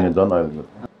बेटर भयो नि झन् अहिले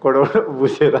कोड आउट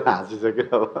बुझेर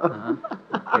हाँसिसक्यो अब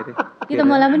कि त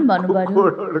मलाई पनि भन्नु पर्यो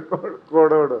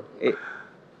कोड आउट ए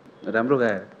राम्रो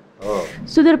गायो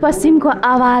सुदूरपश्चिमको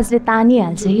आवाजले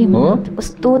तानिहाल्छ कि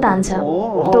कस्तो तान्छ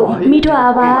त्यो मिठो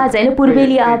आवाज होइन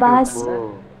पूर्वेली आवाज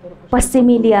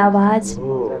पश्चिमेली आवाज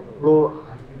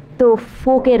त्यो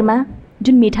फोकेरमा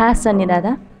जुन मिठास छ नि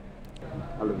दादा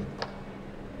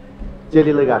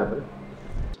चेलीलाई गाह्रो पर्यो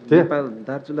नेपाल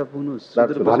दार्चुला पुग्नुहोस्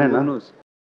सुदूरपश्चिम पुग्नुहोस्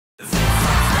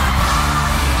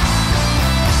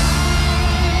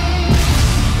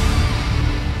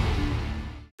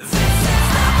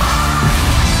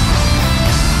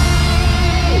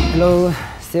हेलो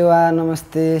सेवा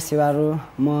नमस्ते सेवाहरू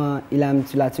म इलाम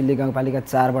चुलाचुली गाउँपालिका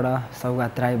 4 बाट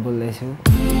सौगात राई बोल्दैछु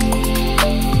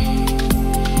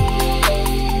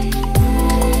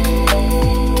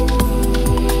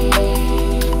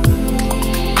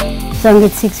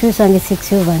सङ्गीत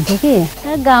सिक्छु भन्थ्यो कि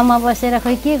गाउँमा बसेर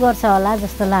खै के गर्छ होला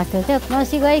जस्तो लाग्थ्यो क्या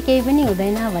नसिकाइ केही पनि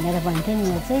हुँदैन भनेर भन्थेँ नि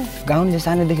म चाहिँ गाउने चाहिँ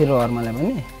सानैदेखि रहर मलाई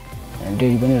पनि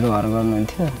डेडी पनि रहर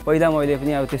गर्नुहुन्थ्यो पहिला मैले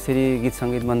पनि अब त्यसरी गीत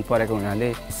सङ्गीत मन परेको हुनाले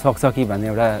सक्छ कि भन्ने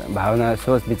एउटा भावना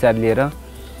सोच विचार लिएर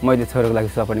मैले छोरोको लागि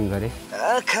सपोर्टिङ गरेँ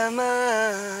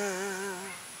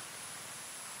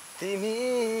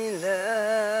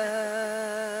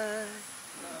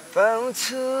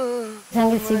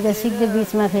सङ्गीत सिक्दै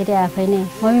बिचमा फेरि आफै नै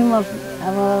मम्मी म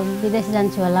अब विदेश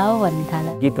जान्छु होला हो भन्ने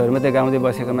थाल्यो गीतहरू मात्रै गाउँदै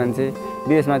बसेको मान्छे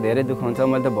विदेशमा धेरै दुःख हुन्छ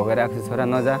मैले त भोगेर आएको छु छोरा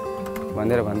नजा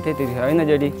भनेर भन्थेँ त्यतिखेर होइन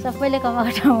जेडी सबैले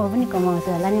कमाएको ठाउँमा पनि कमाउँछु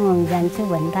होला नि मम्मी जान्छु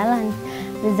भन्ने थाल्यो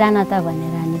अनि जान त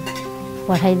भनेर अनि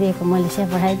पठाइदिएको मलेसिया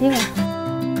पठाइदियो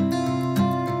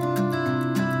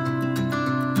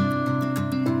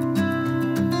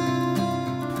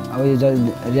अब यो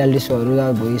रियालिटी सोहरू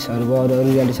भोइसहरू भयो अरू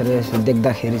रियालिटी सोहरू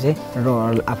देख्दाखेरि चाहिँ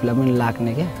रहर आफूलाई पनि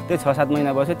लाग्ने क्या त्यो 6-7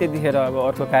 महिना बस्यो त्यतिखेर अब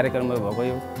अर्को कार्यक्रमहरू भएको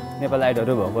यो नेपाल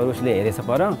आइडलहरू भएको उसले हेरेछ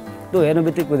पर त्यो हेर्नु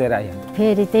बित्तिकै कुदेर आयो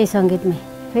फेरि त्यही सङ्गीतमै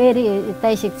फेरि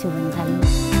यतै सिक्छु भन्ने थाल्यो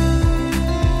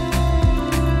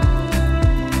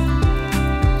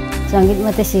सङ्गीत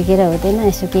मात्रै सिकेर हुँदैन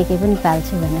यसो के पनि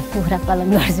पाल्छु भने कुखुरा पालन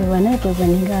गर्छु भने त्यो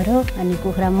पनि गऱ्यो अनि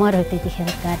कुखुरा मऱ्यो त्यतिखेर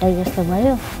घाटै जस्तो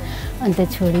भयो अनि त्यो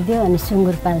छोडिदियो अनि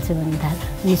सुँगुर पाल्छु भन्ने थाल्यो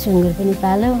अनि सुँगुर पनि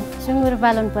पाल्यो सुँगुर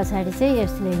पालन पछाडि चाहिँ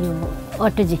यसले यो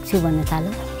अटो झिक्छु भन्ने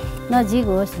थाल्यो नजिक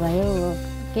होस् भयो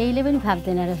केहीले पनि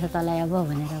फाप्दैन रहेछ तँलाई अब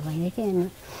भनेर भने कि अनि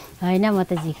होइन म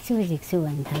त झिक्छु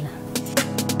भन्ने थाल्यो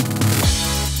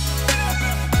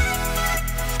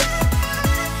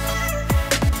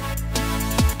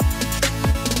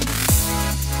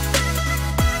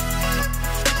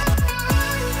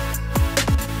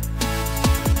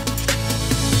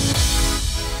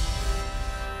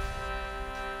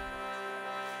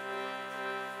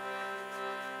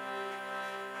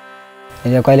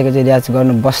कहिलेको चाहिँ रियाज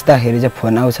गर्नु बस्दाखेरि चाहिँ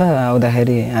फोन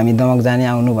आउँदाखेरि हामी दमक जाने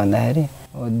आउनु भन्दाखेरि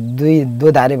दो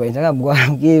धारे भइन्छ क्या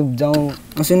गरौँ कि जाउँ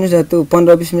सुन्नुहोस् न त्यो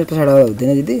 15-20 मिनट पछाडि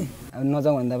हुँदैन दिदी अब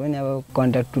नजाउँ भन्दा पनि अब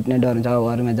कन्ट्याक्ट टुट्ने डर हुन्छ अब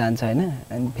अरूमा जान्छ होइन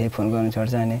अनि फेरि फोन गर्नु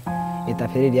छोड्छ अनि यता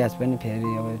फेरि रियाज पनि फेरि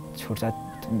अब छुट्छ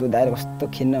दो धारे कस्तो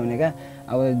खिन्न हुने क्या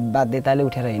अब बाध्यताले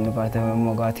उठेर हिँड्नु पर्थ्यो म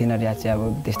गर्थिनँ रियाज चाहिँ अब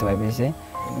त्यस्तो भएपछि चाहिँ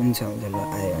हुन्छ ल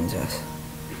आयो हुन्छ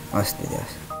हस् दिदी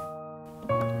हस्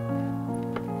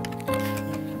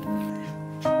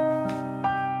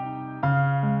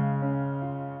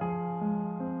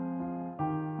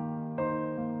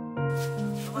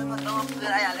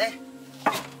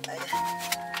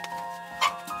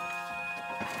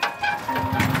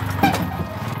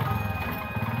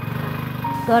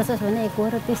गर्छस् भने एक हो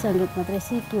र त्यो सङ्गीत मात्रै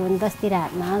सिक्यो भने 10तिर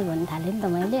हातमा हाल भन्नु थालेँ नि त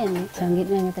मैले अनि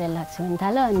सङ्गीतमा मात्रै लाग्छु भन्नु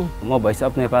थाल्यो अनि म भोइस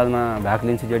अफ नेपालमा भाग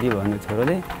लिन्छु जेडी भन्ने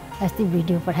छोरोले अस्ति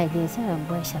भिडियो पठाइदिएछ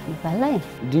भोइस अफ नेपाललाई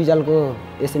डिजिटलको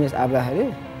एसएमएस आउँदाखेरि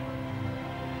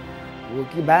हो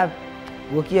कि बा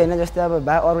हो कि होइन जस्तै अब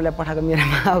बा अरूलाई पठाएको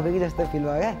मेरोमा आएको कि जस्तो फिल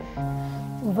भयो क्या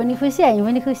ऊ पनि खुसी हामी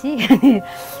पनि खुसी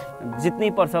जित्नै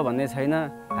पर्छ भन्ने छैन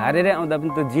हारेरै आउँदा पनि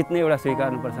त्यो जित्नै एउटा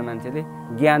स्वीकार्नुपर्छ मान्छेले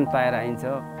ज्ञान पाएर आइन्छ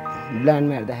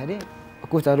ब्ल्यान्डमा हेर्दाखेरि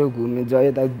कोचहरू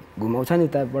यता घुमाउँछ नि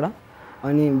यताबाट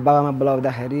अनि बाबामा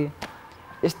बोलाउँदाखेरि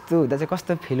यस्तो हुँदा चाहिँ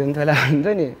कस्तो फिल हुन्थ्यो होला हुन्छ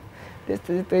नि त्यस्तो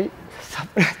चाहिँ त्यही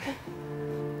सपना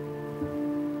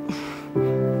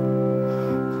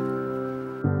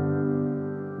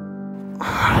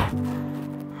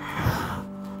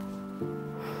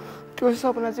त्यो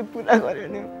सपना चाहिँ पुरा गर्यो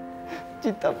नि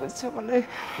चित्त बुझ्छ मलाई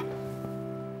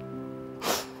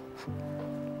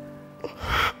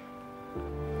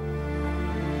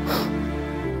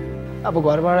अब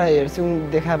घरबाट हेर्छु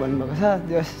देखा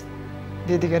भन्नुभएको छ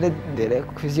त्यतिखेर धेरै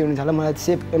खुसी हुन्छ होला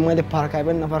मलाई मैले फर्काए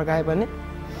पनि नफर्काए पनि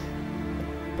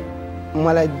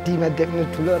मलाई डीमा देख्नु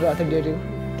ठुलो रथ डेटेको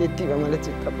त्यतिमा मलाई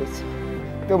चित्त बुझ्छ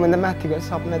त्योभन्दा माथिको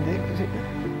सपना देखेको छैन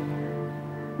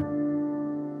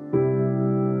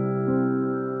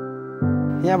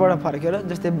यहाँबाट फर्केर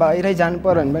जस्तै बाहिरै जानु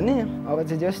पर्यो भने पनि अब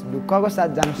चाहिँ जस ढुक्कको साथ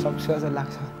जानु सक्छु जस्तो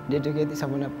लाग्छ डेटेको यति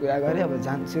सपना पुरा गरेँ अब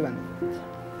जान्छु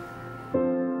भन्ने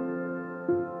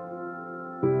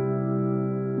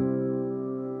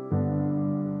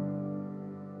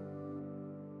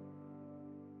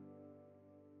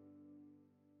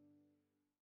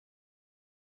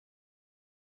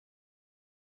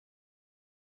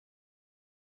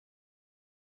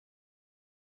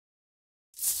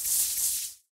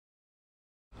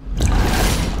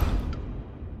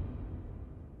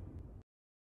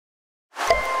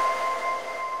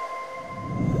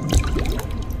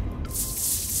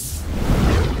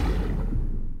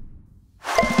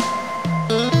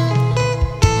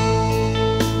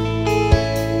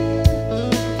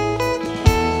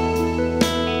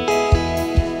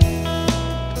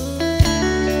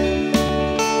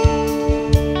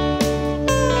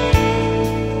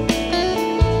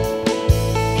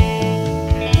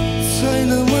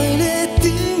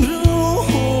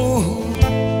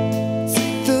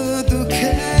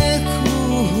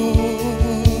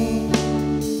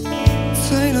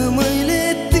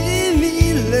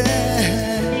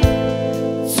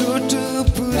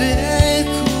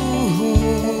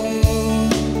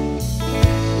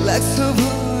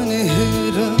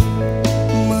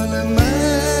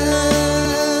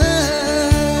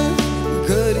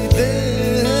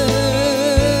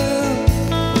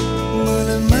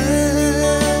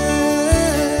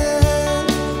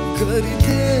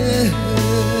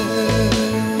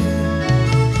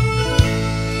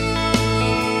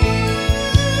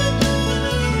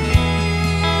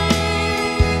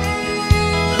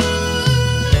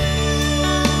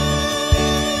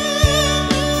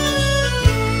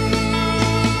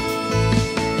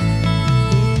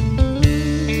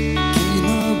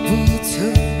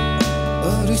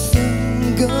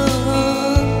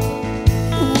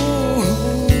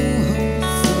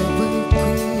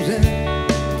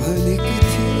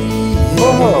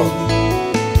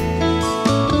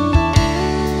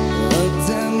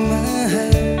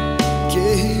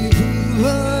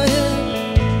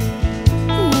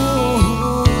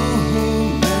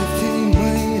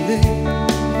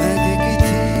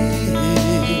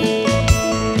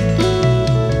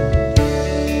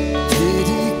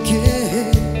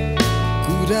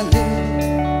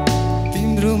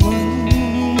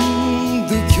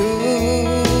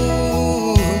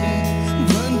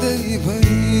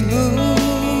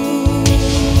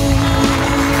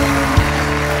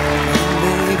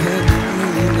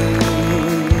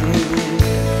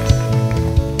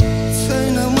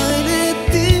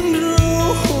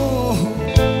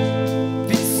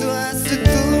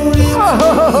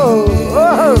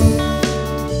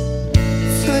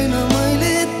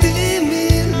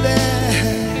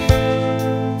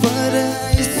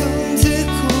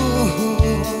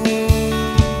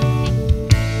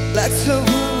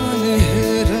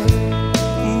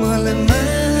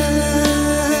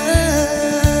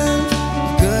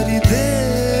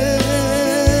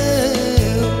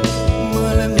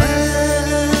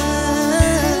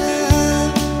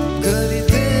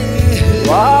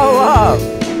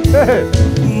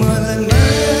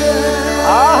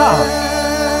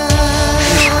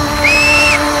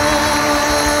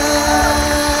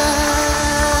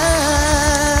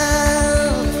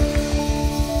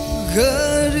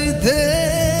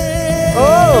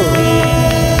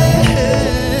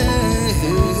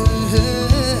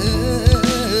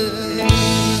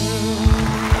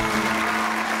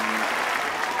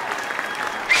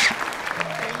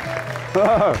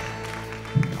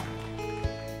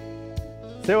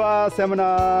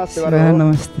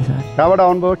नमस्ते सर कहाँबाट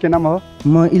आउनुभयो के नाम हो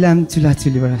म इलाम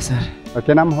चुलाचुलीबाट सर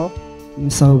के नाम हो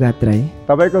सौगात राई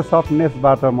तपाईँको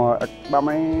सफ्टनेसबाट म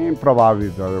एकदमै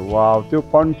प्रभावित भएँ वाउ त्यो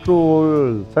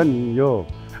कन्ट्रोल छ नि यो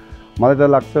मलाई त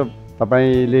लाग्छ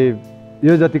तपाईँले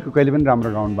यो जतिको कहिले पनि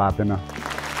राम्रो गाउनु भएको थिएन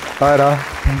तर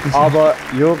अब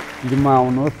यो फिल्ममा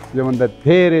आउनुहोस् योभन्दा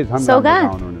धेरै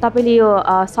छन् तपाईँले यो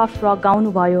सफ्ट रक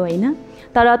गाउनुभयो होइन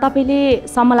तर तपाईँले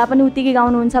समला पनि उत्तिकै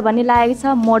गाउनुहुन्छ भन्ने लागेको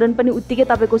छ मोडर्न पनि उत्तिकै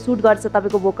तपाईँको सुट गर्छ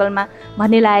तपाईँको भोकलमा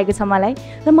भन्ने लागेको छ मलाई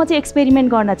र म चाहिँ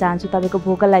एक्सपेरिमेन्ट गर्न चाहन्छु तपाईँको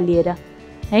भोकललाई लिएर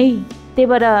है त्यही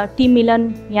भएर टिम मिलन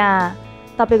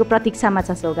यहाँ तपाईँको प्रतीक्षामा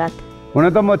छ सौगात हुन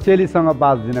त म चेलीसँग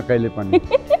बाँच्दिनँ कहिले पनि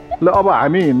ल अब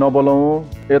हामी नबोलौँ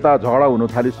यता झगडा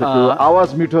हुनु थालिसक्यो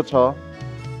आवाज मिठो छ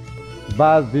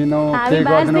बाज दिनु हामी के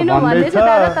बाज गर्दिनु दिनु भन्दैछ भन्दैछ,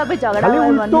 दादा तपाईँ झगडा खालि भयो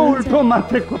उल्टो भन्नुहुन्छ। उल्टो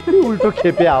मात्रै कति उल्टो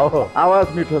खेपे हो आवाज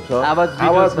मिठो छ आवाज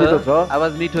मिठो छ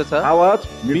आवाज मिठो छ आवाज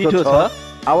मिठो छ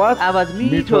आवाज आवाज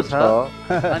मिठो छ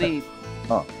अनि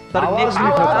तर नेक्स्ट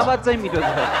आवाज चाहिँ मिठो छ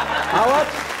आवाज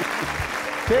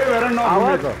त्यही भएर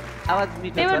नघुमेको आवाज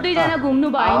मिठो त्यही भएर दुईजना घुम्नु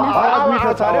भएन आवाज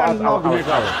मिठो छ अरे अनि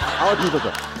नघुमेको हो आवाज मिठो छ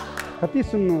कति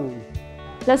सुन्नु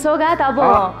ल सौगात अब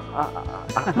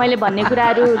मैले भन्ने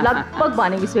कुराहरू लगभग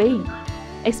भनेको छु है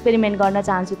एक्सपेरिमेन्ट गर्न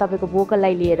चाहन्छु तपाईँको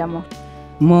भोकललाई लिएर म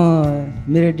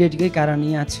मेरो डेटकै कारण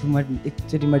यहाँ छु म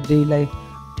एकचोटि म डेलाई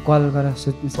कल गरेर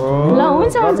सोध्नु सक्छु ल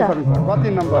हुन्छ हुन्छ कति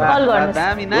नम्बर कल गर्नुहोस्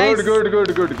दामी nice good good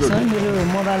good good sir मेरो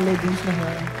मोबाइल ल्याइदिनुहोस् न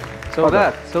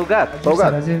सौगात सौगात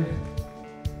सौगात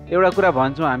एउटा कुरा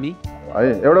भन्छौँ हामी है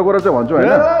एउटा कुरा चाहिँ भन्छु हैन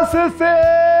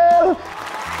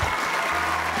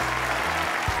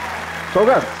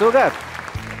सौगात सौगात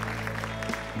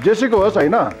जेसीको होस्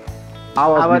हैन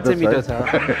आवाज चाहिँ मिठो छ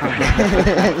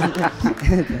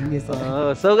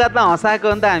सौगातलाई हँसाएको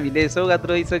अन्त हामीले सौगात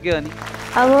रोइसक्यो अनि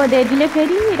अब ड्याडीले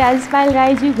फेरि राजपाल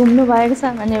राईजी घुम्नु भएको छ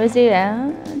भनेपछि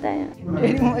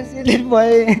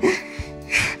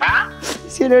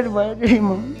सिलेक्ट भयो म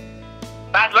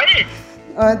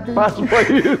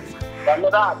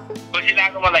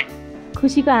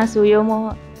खुसीको आँसु हो यो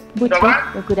म बुझ्छु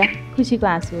यो कुरा खुसीको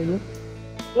आँसु हो यो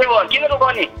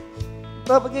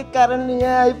तपाईँकै कारणले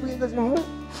यहाँ आइपुगेको छु म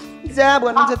जहाँ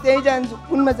भन्नुहुन्छ त्यही जान्छु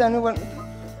कुनमा जानु भन्नु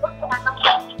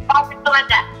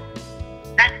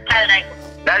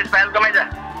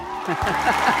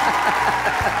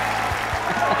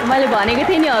मैले भनेको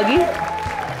थिएँ नि अघि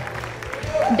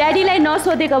ड्याडीलाई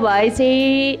नसोधेको भए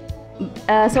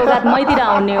चाहिँ सौगात मैतिर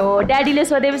आउने हो ड्याडीले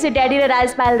सोधेपछि ड्याडी र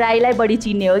राजपाल राईलाई बढी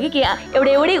चिन्ने हो कि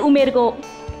एउटै उमेरको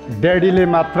ड्याडीले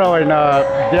मात्र होइन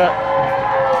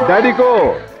ड्याडीको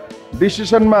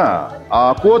डिसिसनमा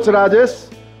कोच राजेश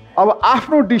अब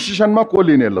आफ्नो डिसिसनमा को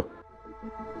लिने लो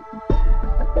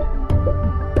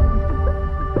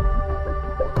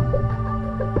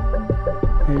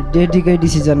डेडीकै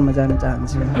डिसिजनमा जान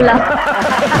चाहन्छु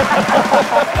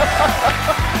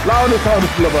लाउनुहोस्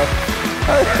आउनुहोस् ल बस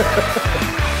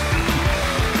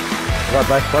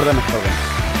भाइ पर्दैन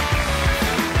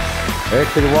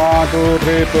एकचोटि 1 2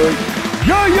 3 4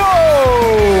 यो यो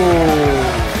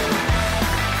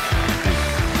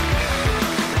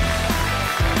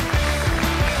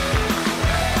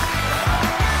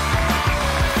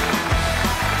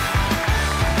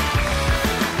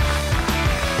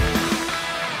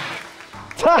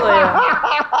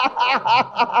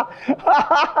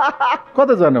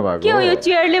कता जानु भएको के हो यो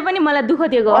चेयरले पनि मलाई दुःख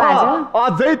दिएको हो आज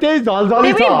अझै त्यही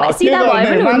झलझली छ सिधा भए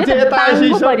पनि मान्छे यता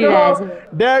परिरहेछ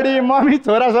ड्याडी मम्मी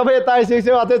छोरा सबै यता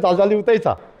आइसकेको अझै झलझली उतै छ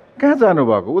कहाँ जानु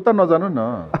भएको उता नजानु न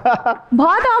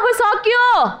भयो त अब सक्यो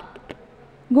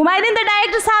घुमाइदिनु त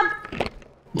डाइरेक्टर साहब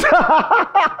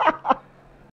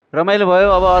रमाइलो भयो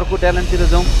अब अर्को ट्यालेन्टतिर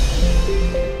जाउँ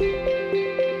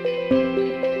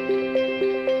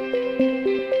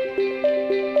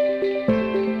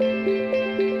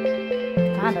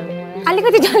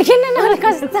अलिकति झल्किन न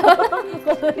कस्तो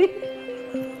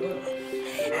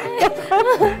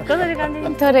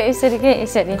थोरै यसरी के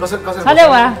यसरी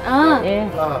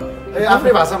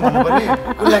आफ्नै भाषामा भन्नुपर्ने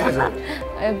कुन ल्याङ्ग्वेज हो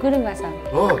गुरुङ भाषा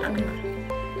हो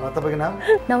तपाईँको नाम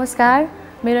नमस्कार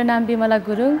मेरो नाम विमला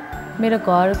गुरुङ मेरो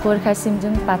घर गोर्खा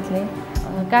सिमजुङ पाथले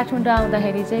काठमाडौँ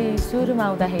आउँदाखेरि चाहिँ सुरुमा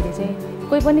आउँदाखेरि चाहिँ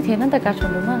कोही पनि थिएन नि त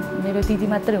काठमाडौँमा मेरो दिदी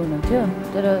मात्रै हुनुहुन्थ्यो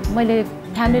तर मैले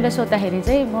फ्यामिलीलाई सोद्धाखेरि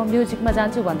चाहिँ म म्युजिकमा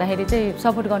जान्छु भन्दाखेरि चाहिँ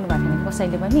सपोर्ट गर्नुभएको थिएन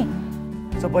कसैले पनि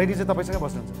बहिनी चाहिँ तपाईँसँग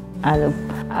बस्नुहुन्छ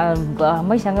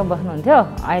मैसँग बस्नुहुन्थ्यो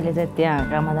अहिले चाहिँ त्यहाँ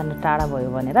काममा जानु टाढा भयो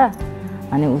भनेर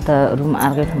अनि उता रुम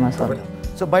अर्कै ठाउँमा छ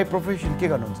सो बाई प्रोफेसन के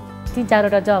गर्नुहुन्छ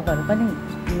 3-4वटा जबहरू पनि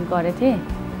गरेको थिएँ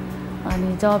अनि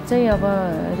जब चाहिँ अब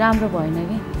राम्रो भएन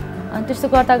कि अनि त्यस्तो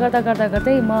गर्दा गर्दा गर्दा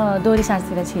गर्दै म दोहोरी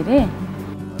साँझतिर छिरेँ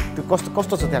त्यो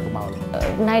कस्तो छ त्यहाँको माहौल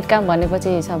नाइट काम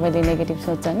भनेपछि सबैले नेगेटिभ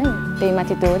सोध्छ नि त्यही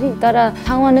माथि दोहोरी तर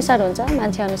ठाउँ अनुसार हुन्छ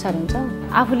मान्छे अनुसार हुन्छ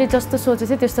आफूले जस्तो सोचे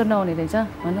चाहिँ त्यस्तो नहुने रहेछ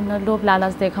भनौँ न लोभ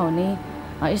लालच देखाउने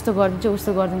यस्तो गरिदिन्छु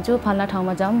उस्तो गरिदिन्छु फल्ना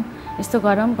ठाउँमा जाऊँ यस्तो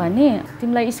गरौँ भने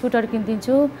तिमीलाई स्कुटर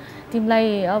किनिदिन्छु तिमीलाई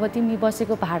अब तिमी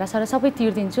बसेको भाडासाडा सबै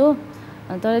तिर्दिन्छु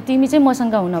तर तिमी चाहिँ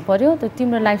मसँग हुन पर्यो त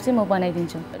तिम्रो लाइफ चाहिँ म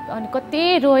बनाइदिन्छु अनि कति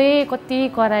रोएँ कति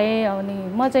कराएँ अनि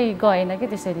म चाहिँ गएन कि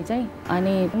त्यसरी चाहिँ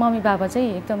अनि मम्मी बाबा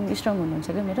चाहिँ एकदम स्ट्रङ हुनुहुन्छ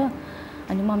क्या मेरो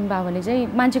अनि मम्मी बाबाले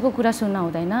चाहिँ मान्छेको कुरा सुन्न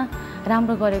हुँदैन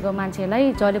राम्रो गरेको मान्छेलाई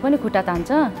जसले पनि खुट्टा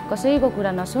तान्छ कसैको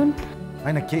कुरा नसुन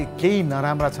होइन केही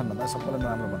नराम्रा छन् भन्दा सबैलाई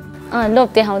नराम्रो भन्नु लोभ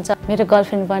देखाउँछ मेरो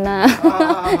गर्लफ्रेन्ड बना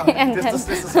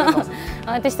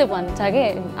त्यस्तो भन्छ कि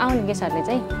आउने गेस्टहरूले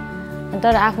चाहिँ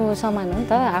तर आफू समान हो नि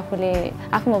त आफूले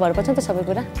आफूमा भर पर्छ नि त सबै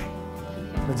कुरा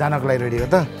जानको लागि रेडी हो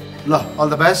त ल अल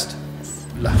द बेस्ट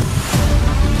ल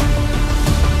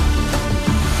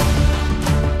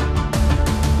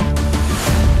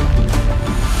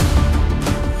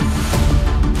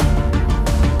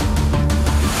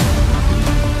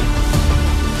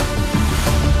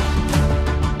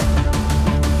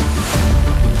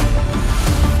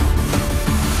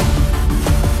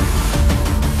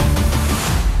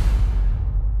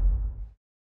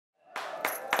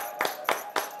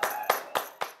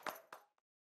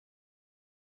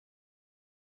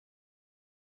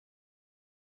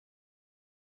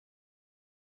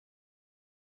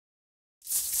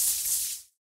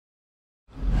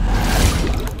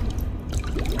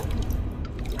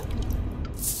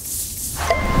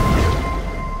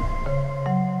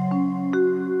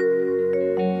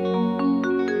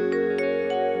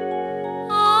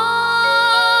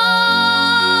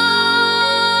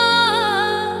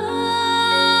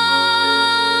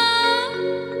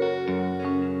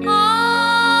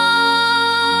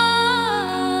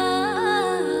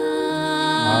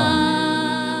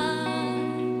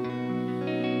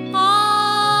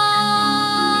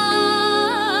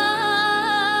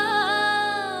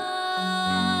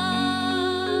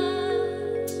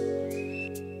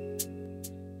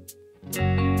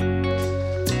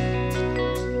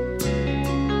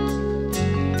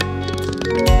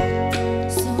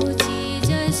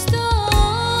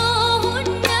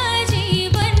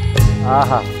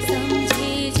आहा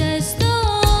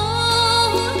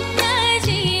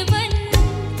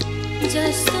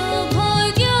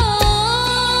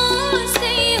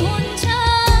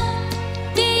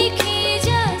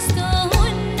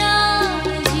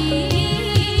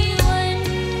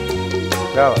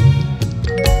Bravo.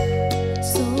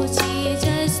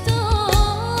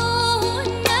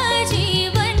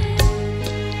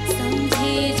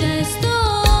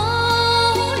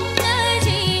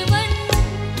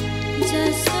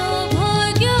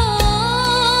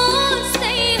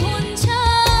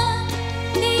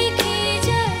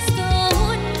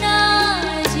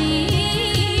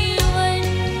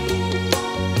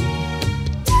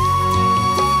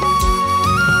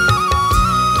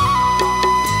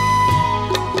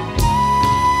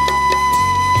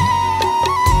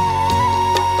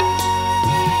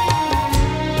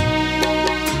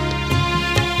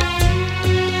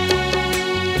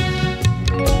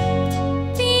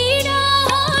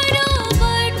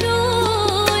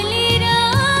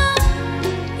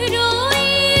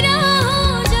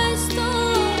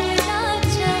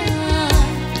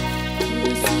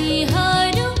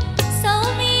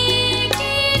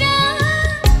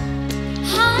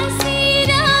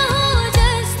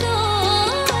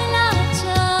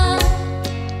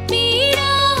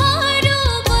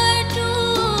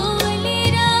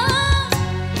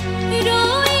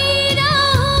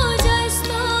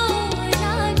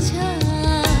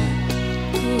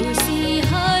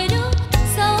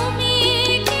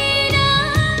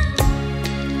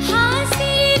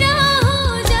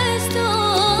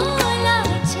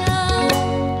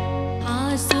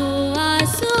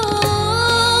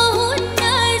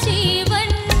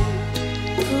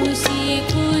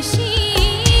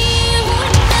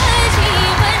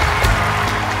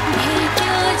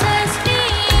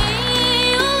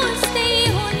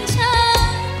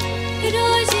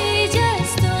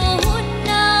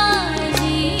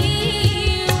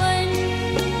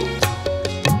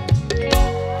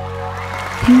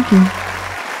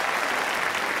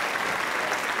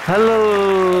 हेलो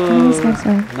नमस्कार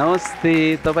सर नमस्ते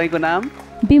तपाईको नाम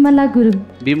बिमला गुरुङ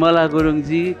बिमला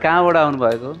गुरुङजी कहाँबाट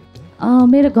आउनुभएको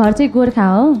मेरो घर चाहिँ गोर्खा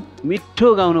हो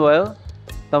मिठो गाउनुभयो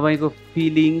तपाईको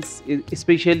फिलिङ्स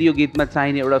स्पेशली यो गीतमा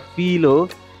चाहिने एउटा फिल हो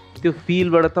त्यो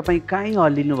फिलबाट तपाईँ कहीँ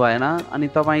हल्लिनु भएन अनि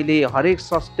तपाईँले हरेक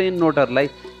सस्टेन नोटहरूलाई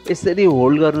यसरी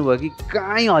होल्ड गर्नुभयो कि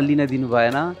कहीँ हल्लिन दिनु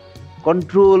भएन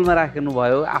कन्ट्रोलमा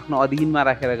राख्नुभयो आफ्नो अधीनमा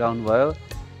राखेर गाउनुभयो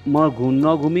म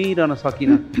नघुमिरहन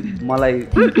सकिनँ मलाई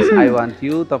आई वान्ट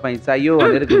यु तपाईँ चाहियो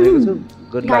भनेर घुमेको छु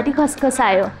घाँटी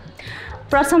खसखसायो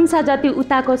प्रशंसा जति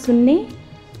उताको सुन्ने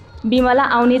बिमला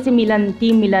आउने चाहिँ मिलन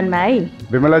टिम मिलनमा है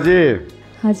बिमलाजी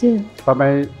हजुर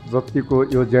तपाईँ जतिको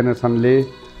यो जेनेरेसनले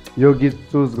यो गीत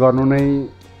चुज गर्नु नै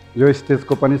यो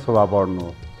स्टेजको पनि शोभा बढ्नु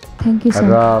हो थ्याङ्क यू सर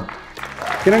र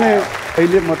किनभने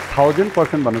अहिले म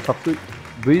 1000% भन्न सक्छु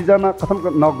दुईजना कथम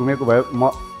नघुमेको भए म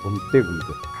घुम्थे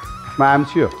म आम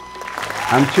स्योर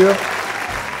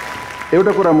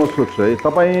एउटा कुरा म सोध्छु है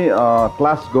तपाईँ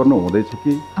क्लास गर्नु हुँदैछ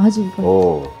कि हजुर हो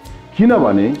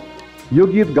किनभने यो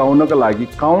गीत गाउनको लागि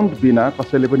काउन्ट बिना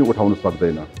कसैले पनि उठाउन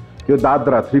सक्दैन यो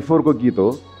दादरा 3-4 को गीत हो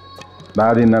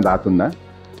दादिन्ना दातुन्ना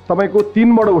तपाईँको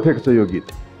 3 बाट उठेको छ यो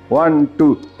गीत 1 2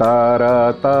 तर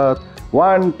त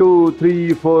 1 2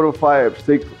 3 4 5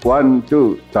 6 1 2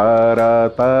 तारा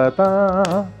ता ता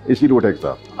यसरी उठेको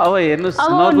छ। अब हेर्नुस्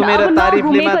नघुमेर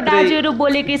तारिफले मात्रै दाजुहरु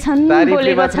बोलेकै छन् तारिफले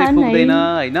बोलेको मात्रै छन् पुग्दैन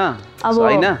हैन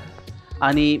हैन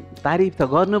अनि तारिफ त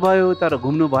गर्नुभयो तर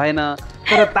घुम्नु भएन।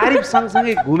 तर तारिफ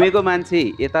सँगसँगै घुमेको मान्छे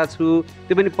यता छु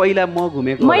त्यो पनि पहिला म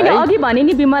घुमेको मैले अघि भने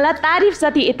नि विमला तारिफ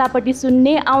जति यतापट्टि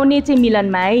सुन्ने आउने चाहिँ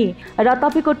मिलनमा है। र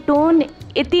तपाईको टोन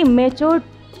यति मेच्योर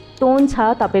टोन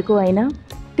छ तपाईको हैन,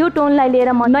 त्यो टोनलाई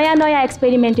लिएर म नयाँ नयाँ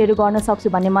एक्सपेरिमेन्टहरू गर्न सक्छु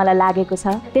भन्ने मलाई लागेको छ।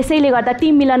 त्यसैले गर्दा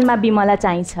टिम मिलनमा विमला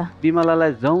चाहिन्छ।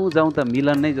 विमलालाई जाउँ त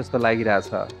मिलन नै जस्तो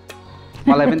लागिरहेछ,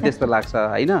 मलाई पनि त्यस्तो लाग्छ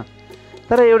हैन।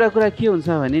 तर एउटा कुरा के हुन्छ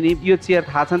भने नि यो चेयर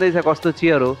थाहा छँदैछ कस्तो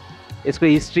चेयर हो, यसको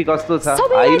हिस्ट्री कस्तो छ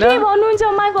हैन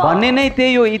भन्ने नै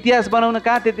त्यही हो। इतिहास बनाउन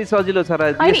कहाँ त्यति सजिलो छ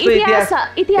र यस्तो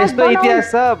इतिहास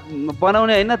छ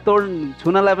बनाउने हैन,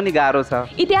 छुनलाई पनि गाह्रो छ।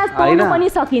 इतिहास तोड्नु पनि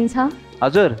सकिन्छ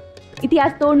हजुर,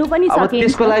 इतिहास तोड्नु पनि अब सकिन्छ।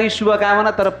 त्यसको लागि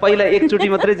शुभकामना, तर पहिला एकचोटि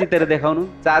मात्रै जितेर देखाउनु,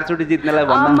 4 चोटि जित्नेलाई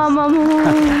भन्नु।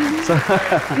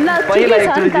 पहिला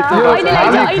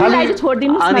एकचोटि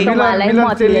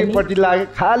पट्टि लागे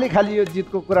खाली खाली यो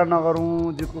जितको कुरा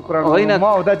नगरौँ, जितको कुरा होइन, म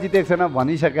हुँदा जितेको छैन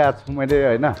भनिसकेको छु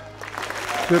मैले हैन।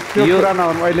 त्यो कुरा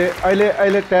नगरौँ।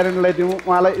 अहिले ट्यालेन्टलाई दिउँ,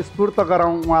 उहाँलाई स्फूर्त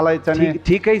गराउँ, उहाँलाई चाहिँ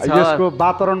ठिकै छ यसको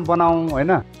वातावरण बनाउँ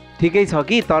हैन। ठिकै छ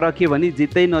कि, तर के भने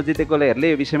जित्दै नजितेकोले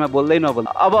यो विषयमा बोल्दै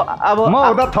नबोल्नु। अब म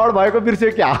उता थर्ड भएको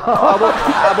बिर्स्यो क्या।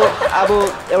 अब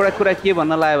एउटा कुरा के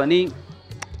भन्न लाग्यो भने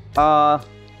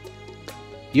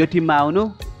यो टिममा आउनु,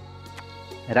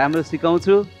 राम्रो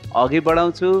सिकाउँछु, अघि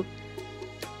बढाउँछु,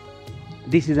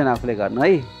 डिसिजन आफूले गर्नु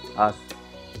है। हस्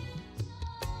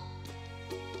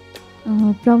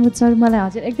प्रमोद सर मलाई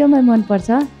हजुर एकदमै मनपर्छ,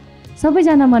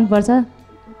 सबैजना मनपर्छ।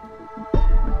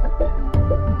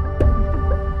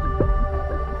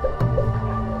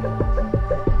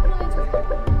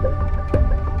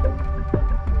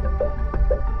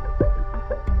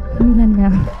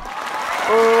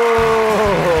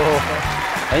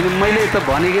 होइन मैले त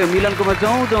भनेको मिलनकोमा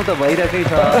जाउँ त भइरहेकै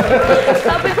छ।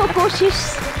 तपाईको कोशिश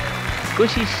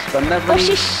भन्दा पनि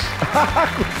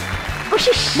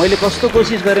मैले कस्तो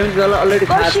कोसिस गरेँ पनि जसलाई अलरेडी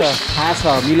थाहा छ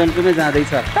मिलनकोमै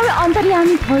जाँदैछ। तपाईँ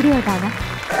अन्तर्यामी थोडी हो दादा।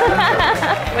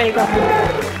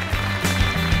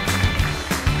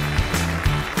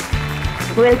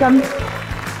 वेलकम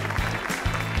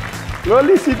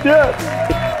लोली सिद्धियो।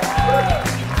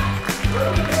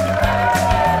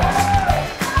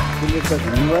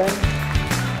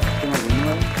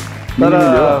 तर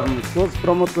सोच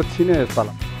प्रमोदको छिने तल।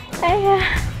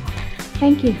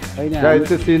 Thank you. Guys,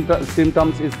 the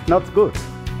symptoms is not good.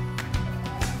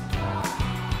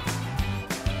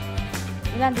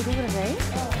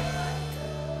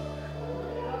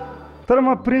 तर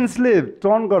म प्रिन्सले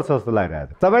टर्न गर्छ जस्तो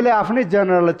लागिरहेको छ। तपाईँले आफ्नै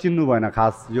जेनरललाई चिन्नु भएन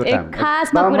खास यो टाइम।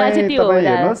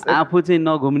 आफू चाहिँ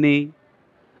नघुम्ने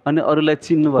अनि अरूलाई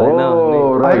चिन्नु भएन।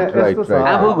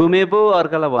 आफू घुमे पो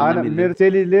अर्कालाई भन्नु। मेरो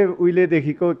चेलीले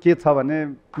उहिलेदेखिको के छ भने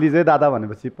प्लिजै दादा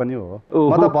भनेपछि पनि हो,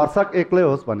 म त भर्सक एक्लै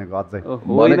होस् भनेको अझै।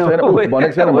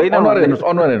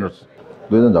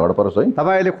 दुईजना झगडा परोस् है।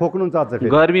 तपाईँ अहिले खोक्नुहुन्छ अझै।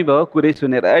 गर्मी भयो कुरै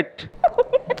सुनेर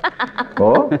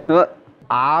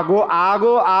आगो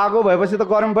आगो आगो भएपछि त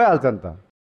गरम भइहाल्छ नि त।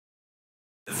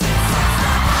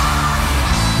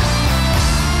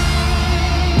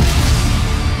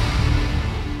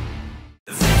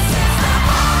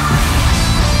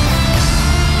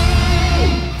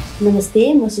 नमस्ते,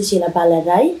 म सुशीला बाला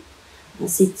राई,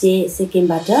 सिच्चे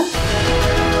सिक्किमबाट।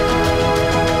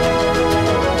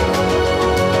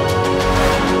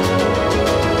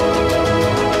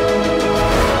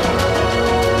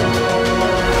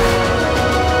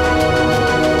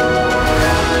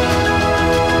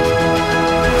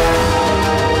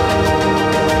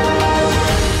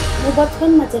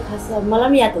 बचपनमा चाहिँ खास मलाई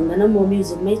पनि याद हुँदैन म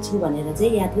म्युजिकमै छु भनेर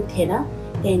चाहिँ याद पनि थिएन,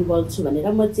 त्यहाँ इन्भल्भ छु भनेर।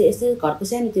 म चाहिँ यस्तो घरको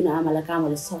सानोतिनो आमालाई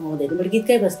कामहरू सघाउँदाखेरि मैले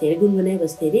गीतकै बस्थेँ अरे, गुनगुनाइ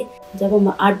बस्थेँ अरे। जब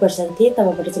म 8 वर्षको थिएँ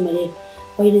तबबाट चाहिँ मैले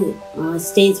पहिले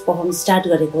स्टेज पर्फर्म स्टार्ट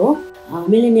गरेको हो।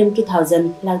 मिलेनियम 2000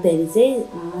 लाग्दाखेरि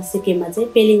चाहिँ सिक्किममा चाहिँ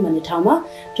पेलिङ भन्ने ठाउँमा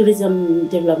टुरिज्म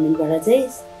डेभलपमेन्टबाट चाहिँ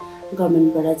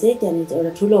गभर्मेन्टबाट चाहिँ त्यहाँनिर चाहिँ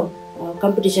एउटा ठुलो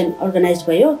कम्पिटिसन अर्गनाइज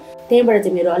भयो। त्यहीँबाट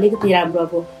चाहिँ मेरो अलिकति राम्रो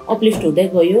अब अपलिफ्ट हुँदै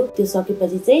गयो। त्यो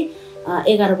सकेपछि चाहिँ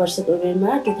 11 वर्षको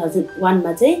उमेरमा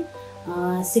 2001मा चाहिँ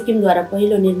सिक्किमद्वारा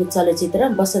पहिलो निर्मित चलचित्र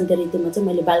बसन्त ऋतुमा चाहिँ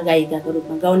मैले बालगायिकाको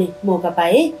रूपमा गाउने मौका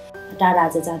पाएँ। टाढा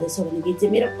आज जाँदैछ भन्ने गीत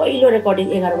चाहिँ मेरो पहिलो रेकर्डिङ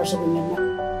 11 वर्षको उमेरमा।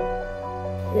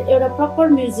 एउटा प्रपर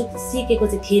म्युजिक सिकेको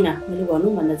चाहिँ थिइनँ मैले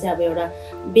भनौँ भन्दा चाहिँ अब एउटा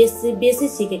बेसै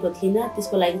सिकेको थिइनँ।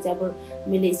 त्यसको लागि चाहिँ अब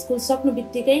मैले स्कुल सक्नु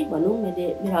बित्तिकै भनौँ मैले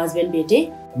मेरो हस्बेन्ड भेटेँ।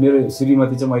 मेरो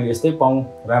श्रीमती चाहिँ मैले यस्तै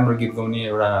पाऊँ, राम्रो गीत गाउने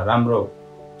एउटा राम्रो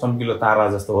चम्किलो तारा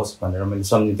जस्तो होस् भनेर मैले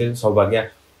सम्झिन्थेँ। सौभाग्य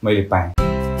मैले पाएँ।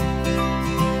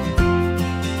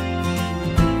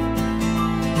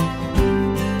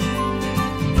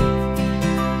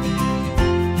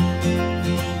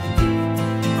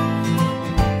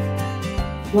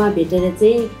 उहाँ भेटेर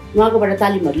चाहिँ उहाँकोबाट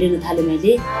तालिमहरू लिन थालेँ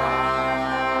मैले।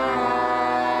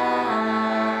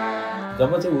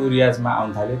 जब चाहिँ ऊ रियाजमा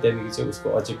आउनु थाल्यो त्यहाँदेखि चाहिँ उसको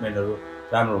अचिभमेन्टहरू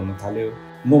राम्रो हुन थाल्यो।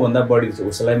 मभन्दा बढी चाहिँ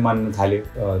उसलाई मान्नु थाल्यो।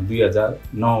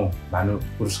 2009 भानु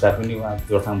पुरस्कार पनि उहाँ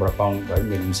जोरथाङबाट पाउनु भयो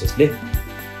मेरो मिसेसले।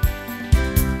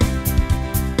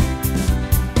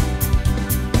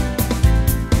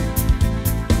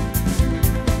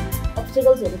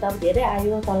 अब्स्टिकल्सहरू त अब धेरै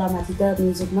आयो तलमाथि त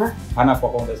म्युजिकमा। खाना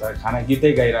पकाउँदैछ, खाना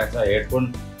गीतै गाइरहेको छ, हेडफोन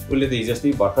उसले त हिजो अस्ति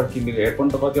भर्खर किनेको हेडफोन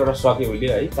त कतिवटा सक्यो उसले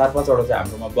है। 4-5वटा चाहिँ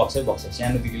हाम्रोमा बक्सै बक्स,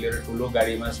 सानोदेखि लिएर ठुलो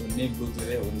गाडीमा सुन्ने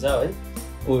ब्लुटुथै हुन्छ है।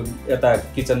 ऊ यता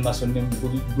किचनमा सुन्ने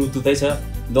ब्लुटुथै छ,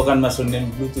 दोकानमा सुन्ने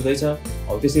ब्लुटुथै छ।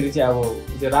 अब त्यसरी चाहिँ अब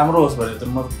त्यो राम्रो होस् भनेर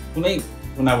चाहिँ म कुनै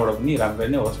कुनाबाट पनि राम्रो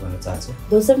नै होस् भनेर चाहन्छु।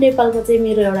 भोइस अफ नेपालको चाहिँ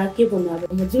मेरो एउटा के भन्नु, अब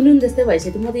म जुनुन जस्तै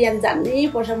भइसक्यो। म त यहाँ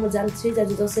जान्नै पर्छ, म जान्छु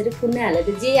जसरी कुनै हालेर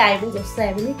जे आए पनि जस्तो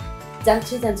आए पनि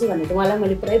जान्छु भनेर त उहाँलाई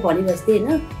मैले पुरै भनिबस्थेँ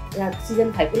होइन। र सिजन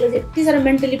 5 को यति साह्रो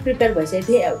मेन्टली प्रिपेयर भइसकेको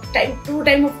थिएँ। टाइम टु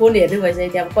टाइममा फोन हेर्दै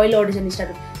भइसकेको थिएँ। अब पहिलो अडिसन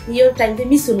स्टार्ट यो टाइम चाहिँ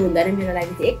मिस हुनु हुँदैन मेरो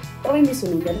लागि चाहिँ, एकदमै मिस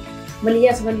हुनु हुँदैन। मैले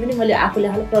यहाँसम्म पनि मैले आफूले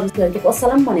प्रमिस गरेको थिएँ,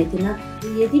 कसैलाई पनि भनेको थिइनँ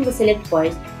यदि म सेलेक्ट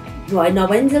भए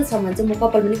नभइन्जेलसम्म चाहिँ म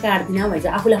कपाल पनि काट्दिनँ भनेर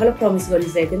चाहिँ आफूले प्रमिस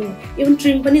गरिसकेको थिएँ। इभन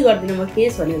ट्रिम पनि गर्दिनँ म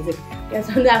केस भनेर चाहिँ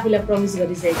यहाँसम्म आफूलाई प्रमिस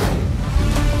गरिसकेको थिएँ।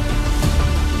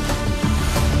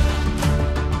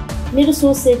 मेरो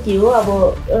सोच चाहिँ के हो, अब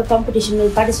एउटा कम्पिटिसनमा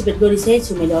पार्टिसिपेट गरिसकेको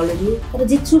छु मैले अलरेडी, तर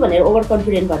जित्छु भनेर ओभर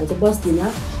कन्फिडेन्ट भएर चाहिँ बस्दिनँ।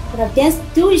 तर त्यहाँ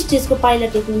त्यो स्टेजको पाइला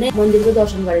टेक्नु नै मन्दिरको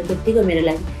दर्शन गरेको त्यत्तिको मेरो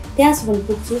लागि त्यहाँसम्म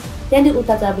पुग्छु। त्यहाँदेखि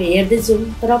उता त अब हेर्दैछु,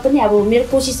 तर पनि अब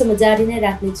मेरो कोसिससम्म जारी नै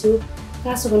राख्नेछु।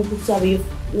 कहाँसम्म पुग्छु अब यो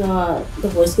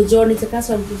द भोइसको जर्नी चाहिँ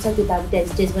कहाँसम्म पुग्छ त्यो त अब त्यहाँ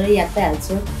स्टेजबाटै याद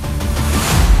पाइहाल्छु।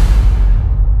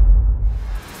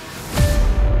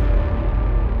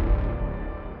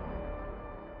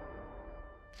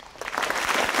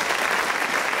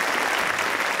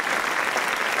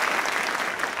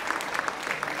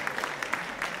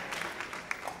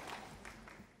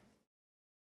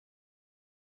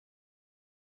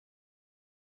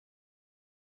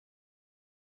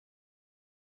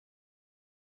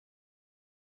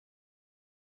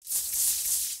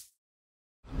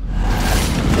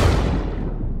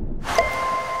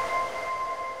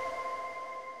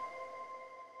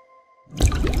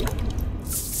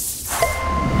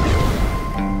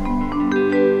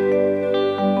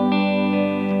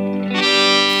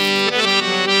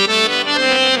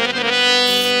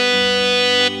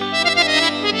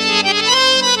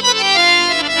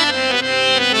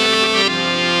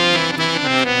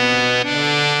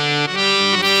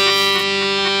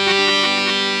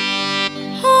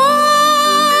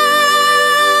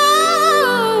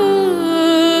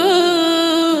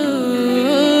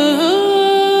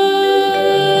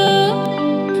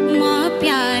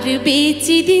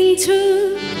 बेचिदिन्छु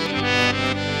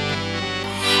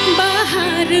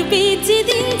बहार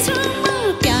बेचिदिन्छु म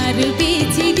प्यार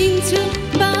बेचिदिन्छु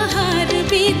बहार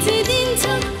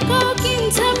बेचिदिन्छु को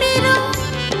किन्छ मेरो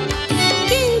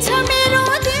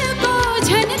दिलको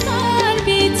झनकार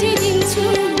बेचिदिन्छु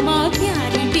म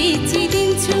प्यार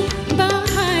बेचिदिन्छु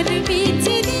बहार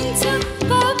बेचिदिन्छु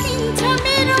को किन्छ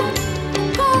मेरो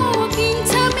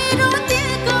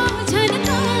दिलको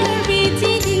झनकार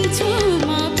बेचिदिन्छु म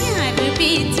प्यार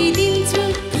बेचिदिन्छु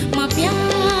म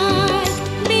प्यार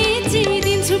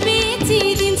बेचिदिन्छु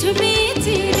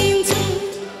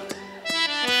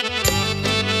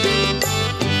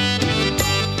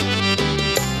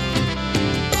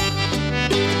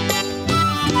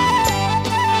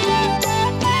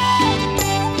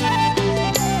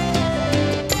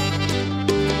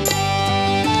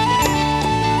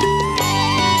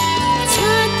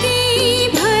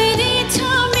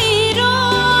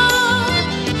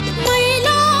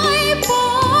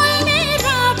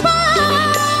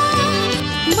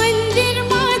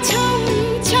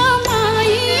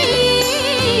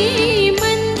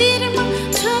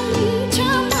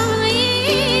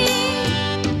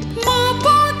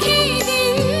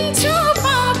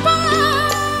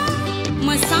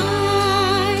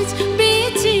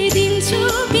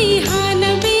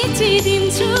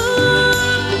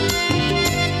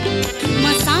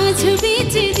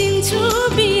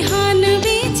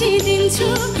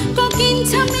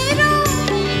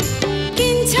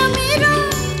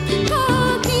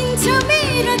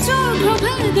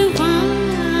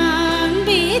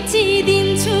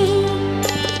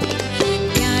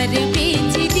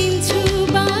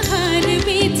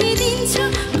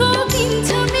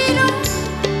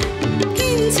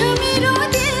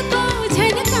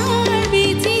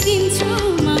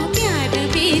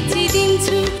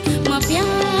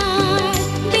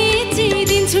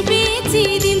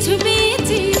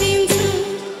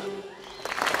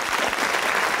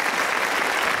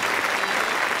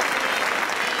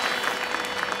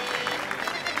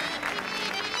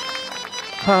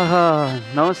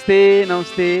नमस्ते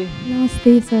नमस्ते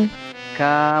नमस्ते सर।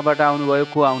 कहाँबाट आउनुभयो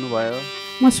को आउनुभयो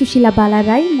म सुशीला बाला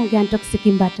राई म गान्तोक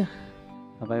सिक्किमबाट।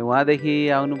 तपाईँ उहाँदेखि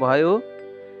आउनुभयो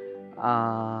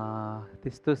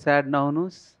त्यस्तो स्याड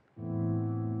नहुनुहोस्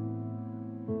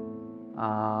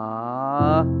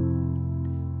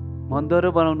मन्दरो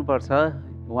बनाउनु पर्छ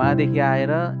उहाँदेखि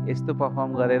आएर यस्तो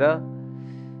पर्फर्म गरेर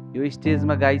यो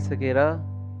स्टेजमा गाइसकेर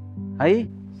है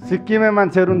सिक्किमे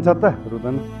मान्छेहरू हुन्छ त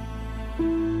रुदन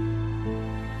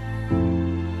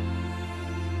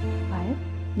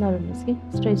नरुनुहोस् कि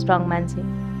यस्तो स्ट्रङ मान्छे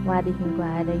उहाँदेखिको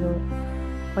आएर यो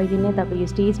पहिले नै तपाईँ यो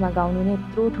स्टेजमा गाउनु नै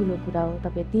यत्रो ठुलो कुरा हो।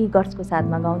 तपाईँ यति गट्सको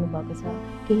साथमा गाउनु भएको छ।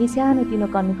 केही सानोतिनो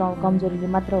कमजोरीले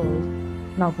मात्र हो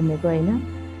नघुमेको होइन,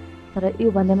 तर यो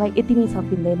भन्दैमा यतिमै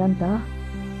सकिँदैन नि त।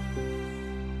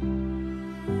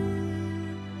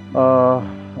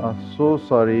 सो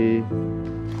सरी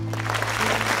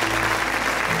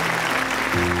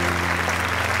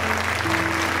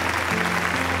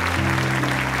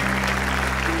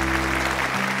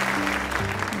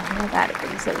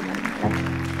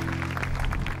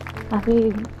आफै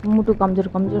मुटु कमजोर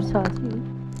छ अझै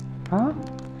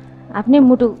आफ्नै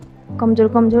मुटु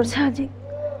कमजोर छ अझै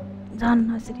झन्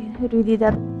यसरी रुदिँदा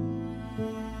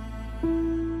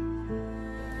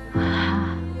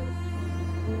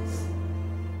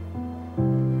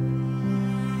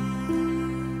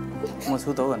म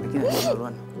छु त हो भने किन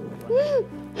नरुवान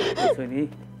नि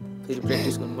फेरि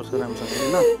प्र्याक्टिस गर्नुपर्छ राम्रोसँगले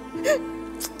ल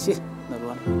छि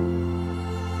नरुवान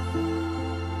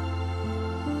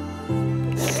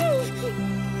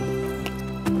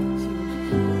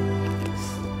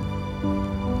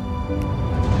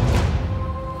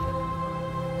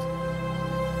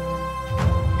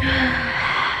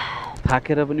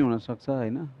थाकेर पनि हुनसक्छ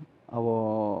होइन अब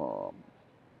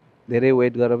धेरै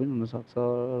वेट गरेर पनि हुनसक्छ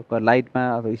लाइटमा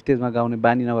अथवा स्टेजमा गाउने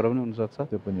बानी नभएर पनि हुनसक्छ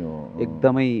त्यो पनि हो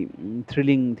एकदमै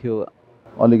थ्रिलिङ थियो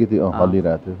अलिकति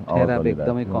हल्लिरहेको थियो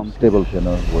एकदमै कम स्टेबल थिएन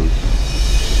भोइस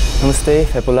नमस्ते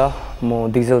फेपुला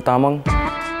म दिग्जल तामाङ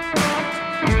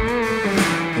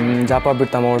जापा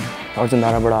बिर्तामोड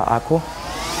अर्जुनधाराबाट आएको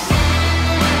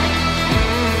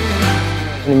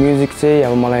अनि म्युजिक चाहिँ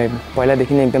अब मलाई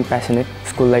पहिलादेखि नै एकदम प्यासनेट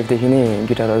स्कुल लाइफदेखि नै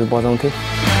गिटारहरू बजाउँथेँ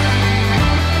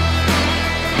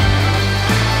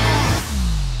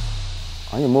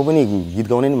होइन म पनि गीत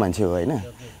गाउने नै मान्छे हो होइन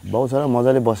बाउ छोरा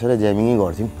मजाले बसेर ज्यामिङै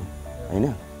गर्थ्यौँ होइन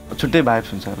छुट्टै भाइब्स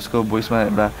हुन्छ उसको भोइसमा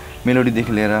एउटा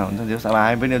मेलोडीदेखि लिएर हुन्छ जस अब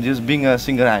हामी पनि जस बिङ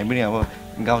सिङ्गर हामी पनि अब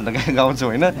गाउँछौँ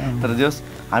होइन तर जस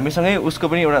हामीसँगै उसको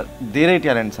पनि एउटा धेरै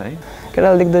ट्यालेन्ट छ है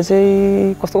केटाले देख्दा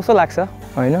चाहिँ कस्तो कस्तो लाग्छ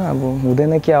होइन अब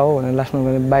हुँदैन क्या हो भनेर लास्टमा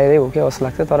गएर बाहिरै हो क्या जस्तो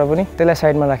लाग्छ तर पनि त्यसलाई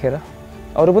साइडमा राखेर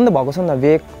अरू पनि त भएको छ नि त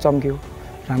वेग चम्क्यो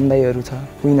राम दाईहरू छ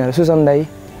यिनीहरू सुसन दाई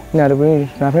यिनीहरू पनि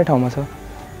आफ्नै ठाउँमा छ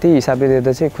त्यही हिसाबले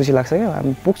देख्दा चाहिँ खुसी लाग्छ क्या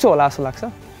हामी पुग्छु होला जस्तो लाग्छ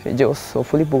जे होस्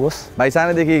होपफुली पुगोस् भाइ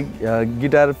सानैदेखि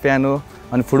गिटार पियानो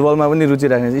अनि फुटबलमा पनि रुचि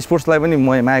राख्ने स्पोर्ट्सलाई पनि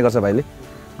माया गर्छ भाइले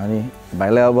अनि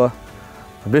भाइलाई अब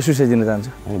बेस्ट विसेस दिन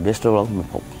चाहन्छु अनि best of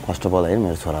first of all होइन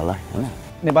मेरो छोरालाई होइन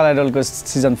नेपाल आइडलको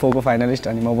सिजन 4 को फाइनलिस्ट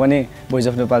अनि म पनि भोइस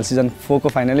अफ नेपाल सिजन 4 को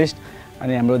फाइनलिस्ट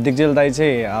अनि हाम्रो दिग्जल दाई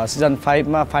चाहिँ सिजन 5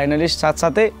 मा फाइनलिस्ट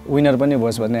साथसाथै विनर पनि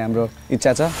होस् भन्ने हाम्रो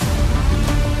इच्छा छ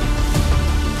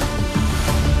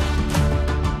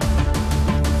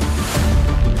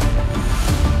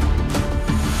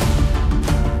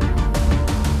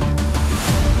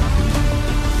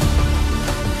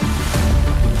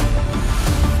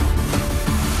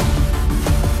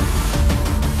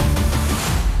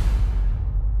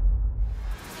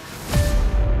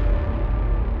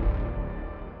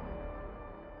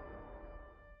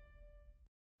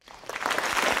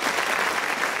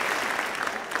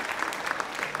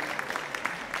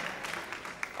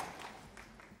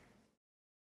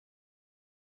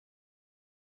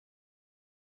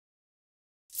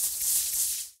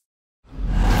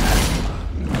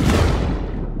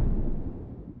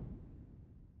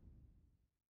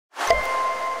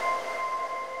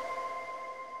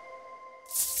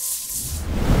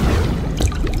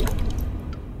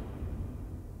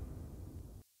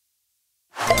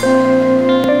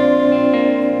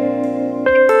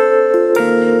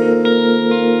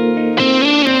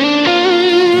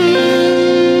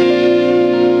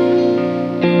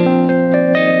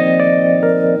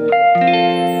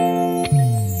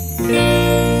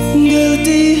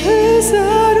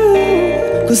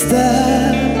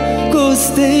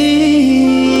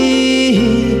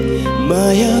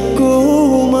मायाको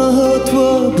महत्व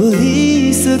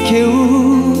भइसक्यो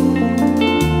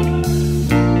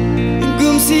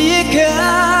गुम्सिएका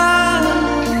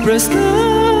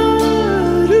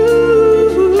प्रश्नहरू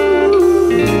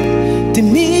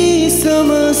तिमी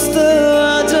समस्त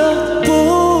आज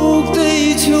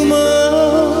पोख्दैछु म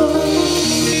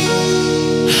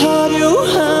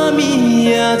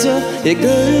आज एक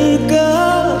घरका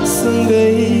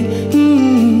सँगै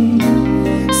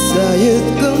सायद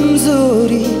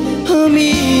कमजोरी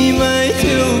हामीमै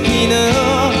थियो किन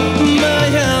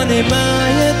माया नै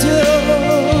माया थियो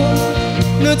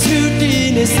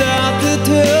नछुटिने साथ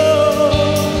थियो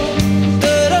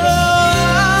तर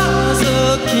आज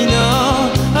किन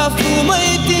आफूमै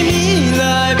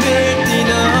तिमीलाई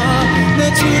भेट्दिन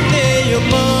नछुटे यो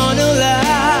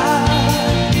मनलाई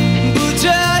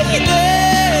बुझाइदेऊ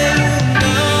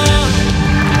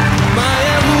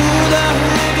माया हुँदा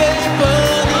हुँदै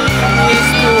पनि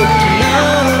यस्तो किन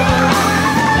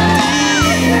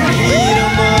तिमी र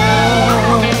म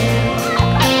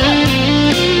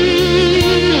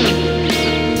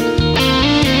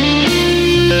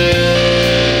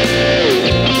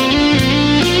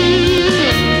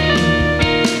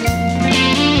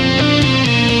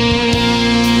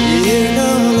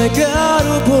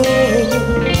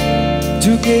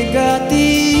झुकेका ती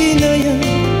नयन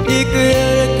एक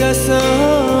अर्का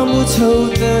सामु छौ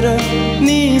तर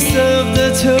निशब्द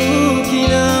छौ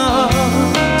किन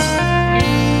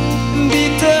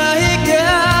बिताएका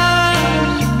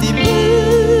ती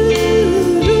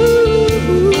पलहरू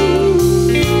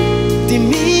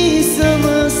तिमी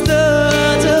समस्त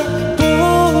आज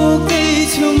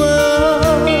पोख्दैछु म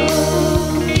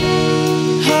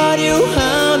हार्यौ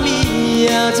हामी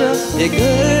आज एक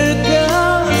घरका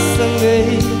सँगै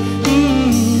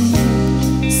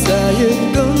सायद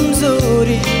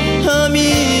कमजोरी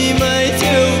हामीमै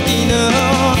थियो किन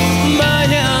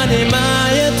माया नै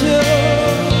माया थियो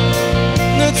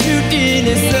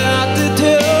नछुटिने साथ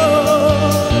थियो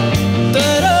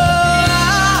तर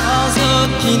आज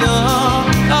किन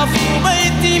आफूमै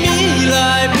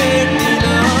तिमीलाई भेट्दिन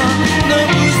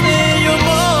नबुझ्ने यो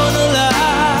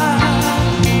मनलाई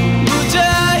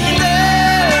बुझाइदेऊ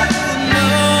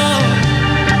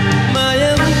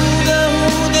माया हुँदा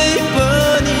हुँदै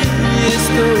पनि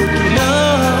यस्तो किन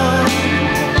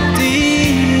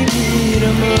तिमी र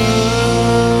म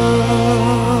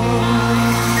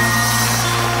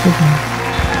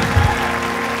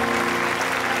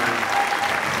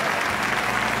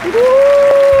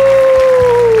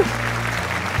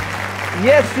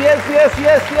Yes, yes, yes,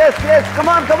 yes, yes, yes. Come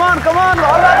on, come on, come on.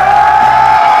 All right.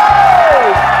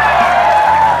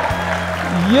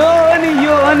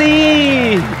 यो अनि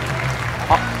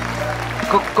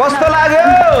कस्तो लाग्यो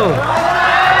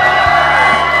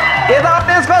यता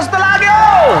अटेन्स कस्तो लाग्यो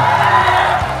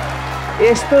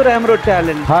यस्तो राम्रो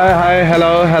talent high hi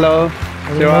hello hello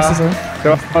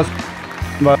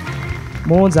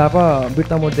म झापा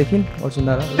बिर्ता मोडदेखि अर्जुन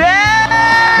दादा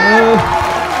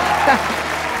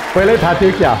पहिल्यै थाहा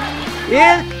थियो क्या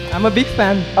I'm a big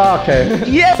fan. Okay.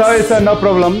 Yes. So it's no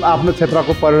problem. आफ्नो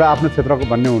क्षेत्रको परेर आफ्नो क्षेत्रको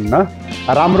भन्ने हुन्न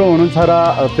राम्रो हुनुहुन्छ र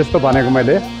त्यस्तो भनेको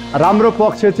मैले राम्रो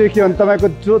पक्ष चाहिँ के भने तपाईको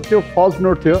जो त्यो फल्स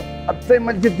नोट थियो अझै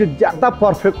मैले त्यो ज्यादा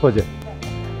पर्फेक्ट खोजेँ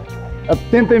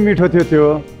अत्यन्तै मिठो थियो त्यो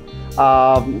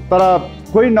तर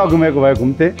कोही नघुमेको भए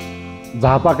घुम्थे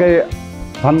झापाकै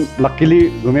धन लक्किली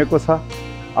घुमेको छ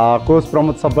कोच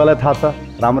प्रमोद सबैलाई थाहा छ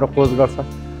राम्रो कोच गर्छ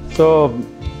सो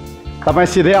तपाईँ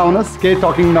सिधै आउनुहोस् केही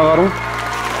टकिङ नगरौँ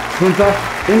हुन्छ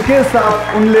इनकेस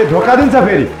उनले धोका दिन्छ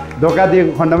फेरि धोका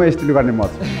दिएको खण्डमा स्टिल गर्ने म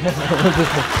छु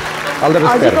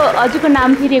हजुरको नाम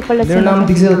फेरि एकपल्ट मेरो नाम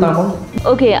दिक्सेल तामाङ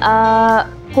ओके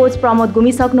कोच प्रमोद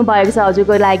घुमिसक्नु भएको छ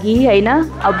हजुरको लागि हैन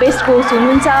अब बेस्ट कोच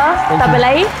हुनुहुन्छ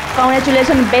तपाईलाई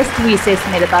कङ्ग्रेचुलेसन बेस्ट विशेष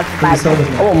मेरो तर्फबाट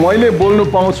अब मैले बोल्नु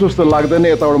पाउँछु जस्तो लाग्दैन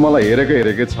यताबाट मलाई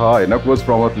हेरेकै छ हैन कोच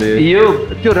प्रमोदले यो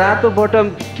त्यो रातो बटम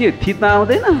के थिच्न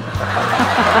आउँदैन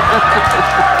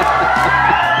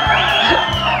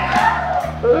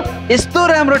यस्तो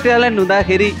राम्रो ट्यालेन्ट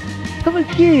हुँदाखेरि तपाईँ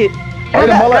के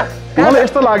मलाई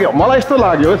यस्तो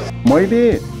लाग्यो मैले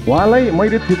उहाँलाई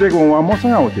मैले थिचेको उहाँ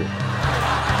मसँग आउँथ्यो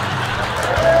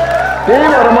त्यही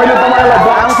भएर मैले तपाईँलाई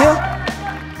आउँथ्यो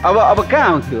अब कहाँ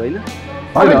आउँथ्यो होइन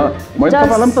मैले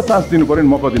तपाईँलाई पनि त चान्स दिनु पऱ्यो नि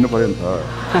मौका दिनु पऱ्यो नि त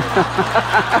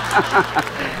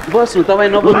बस्नु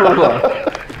तपाईँ नबोल्नु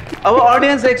अब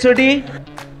अडियन्स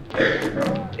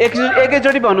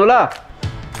एकैचोटि भन्नु ल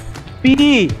पी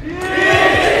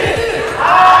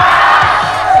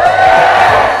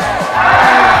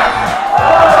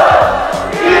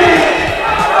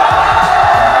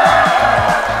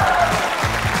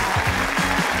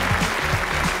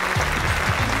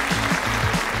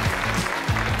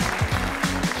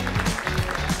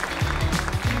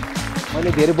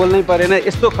मैले धेरै बोल्नै परेन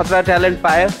यस्तो खतरा ट्यालेन्ट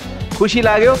पायो खुसी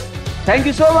लाग्यो thank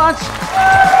you so much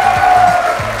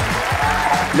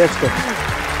let's go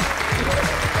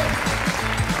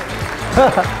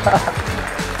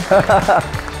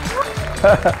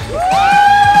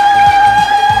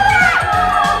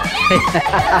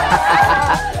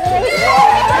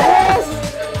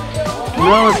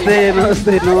नमस्ते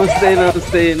नमस्ते नमस्ते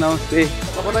नमस्ते नमस्ते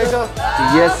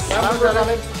यस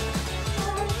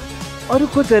अरू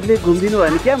कोचहरूले घुमिदिनु भयो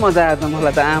भने क्या मजा आयो त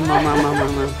मलाई त आमा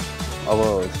अब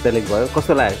सेलेक्ट भयो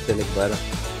कस्तो लाग्यो सेलेक्ट भएर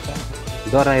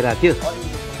डराइरहेको थियो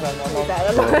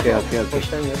ओके ओके ओके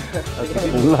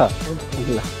ल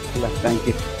ल ल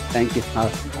थ्याङ्क यू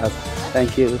हस् हस्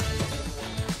थ्याङ्क यू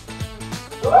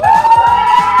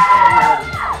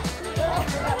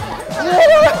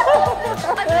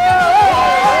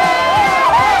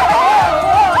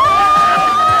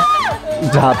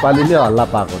झापालीले हल्ला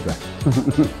पाएको त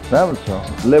राम्रो छ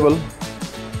लेभल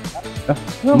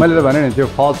मैले त भने नि त्यो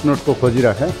फल्स नोटको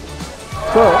खोजिराखेँ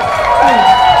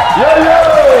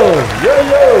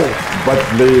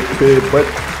बदले पे बद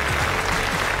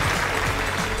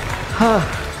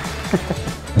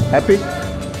हैप्पी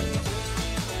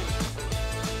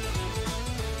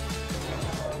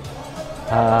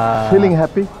फिलिङ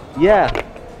ह्याप्पी या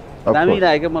दामी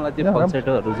लाग्यो मलाई त्यो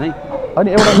कन्सर्टहरू चाहिँ अनि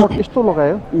एउटा नोट यस्तो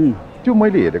लगायो त्यो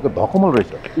मैले हेरेको धकमल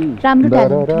रहेछ राम्रो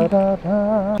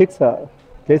ठिक छ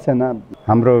केही छैन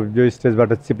हाम्रो यो स्टेजबाट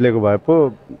चिप्लेको भए पो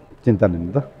चिन्ता लिनु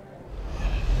त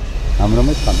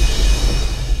हाम्रोमै छ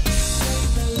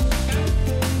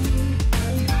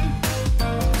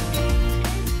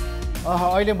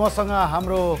अहिले मसँग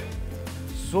हाम्रो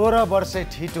 16 वर्ष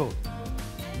ठिटो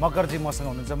मकरजी मसँग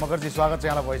हुनुहुन्छ मकरजी स्वागत छ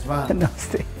यहाँलाई भोइसमा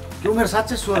नमस्ते के उमेर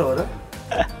साँच्चै 16 हो र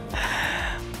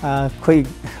खोइ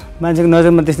मान्छेको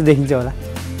नजरमा त्यस्तो देखिन्छ होला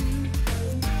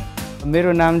मेरो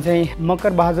नाम चाहिँ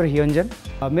मकर बहादुर हियोन्जन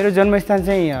मेरो जन्मस्थान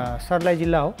चाहिँ सर्लाही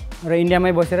जिल्ला हो र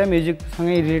इन्डियामै बसेर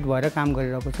म्युजिकसँगै रिलेट भएर काम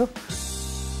गरिरहेको छु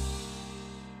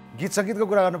गीत सङ्गीतको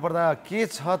कुरा गर्नुपर्दा के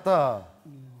छ त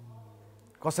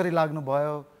कसरी लाग्नु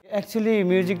भयो एक्चुअली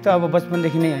म्युजिक त अब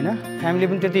बचपनदेखि नै होइन फ्यामिली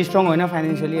पनि त्यति स्ट्रङ होइन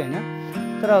फाइनेन्सियली होइन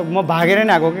तर म भागेर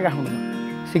नै आएको कि काठमाडौँमा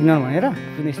सिग्नल भनेर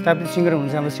जुन स्थापित सिङ्गर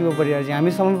हुनुहुन्छ हाम्रो शिव परिवारजी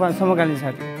हामी समकालीन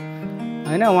साथी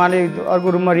होइन उहाँले अर्को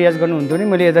रुममा रियाज गर्नुहुन्थ्यो नि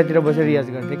मैले यतातिर बसेर रियाज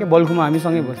गर्थेँ कि बल्खुमा हामी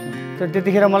सँगै बस्थ्यौँ तर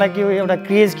त्यतिखेर मलाई के हो एउटा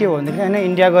क्रेज के हो भनेदेखि होइन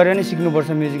इन्डिया गएर नै सिक्नुपर्छ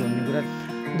म्युजिक भन्ने कुरा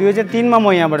 2003मा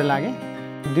म यहाँबाट लागेँ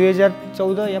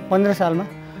 2014 या 15 सालमा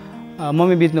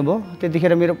मम्मी बित्नुभयो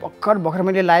त्यतिखेर मेरो भर्खर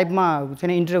मैले लाइभमा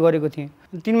चाहिँ इन्टरभ्यू गरेको थिएँ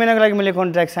 3 महिनाको लागि मैले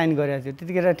कन्ट्र्याक्ट साइन गरेको थिएँ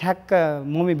त्यतिखेर ठ्याक्क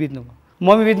मम्मी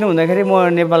बित्नु हुँदाखेरि म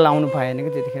नेपाल आउनु पाएन कि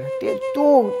त्यतिखेर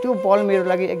त्यो पल मेरो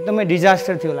लागि एकदमै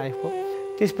डिजास्टर थियो लाइफको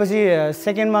त्यसपछि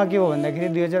सेकेन्डमा के हो भन्दाखेरि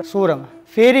 2016मा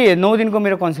फेरि 9 दिनको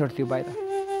मेरो कन्सर्ट थियो बाहिर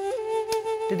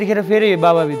त्यतिखेर फेरि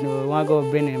बाबा बित्नुभयो उहाँको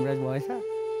ब्रेन हेमरेज भएछ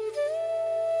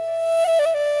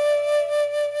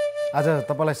आज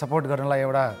तपाईँलाई सपोर्ट गर्नलाई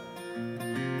एउटा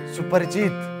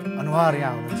सुपरिचित अनुहार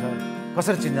यहाँ हुनुहुन्छ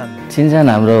कसरी चिन्जान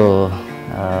हाम्रो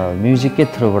म्युजिककै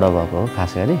थ्रुबाट भएको हो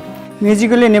खास गरी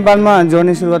म्युजिकली नेपालमा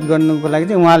जर्नी सुरुवात गर्नुको लागि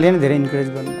चाहिँ उहाँले नै धेरै इन्करेज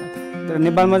गर्नुभएको तर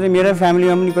नेपालमा चाहिँ मेरो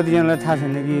फ्यामिलीमा पनि कतिजनालाई थाहा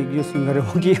छैन कि यो सिङ्गर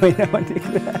हो कि होइन भन्ने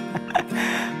कुरा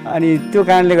अनि त्यो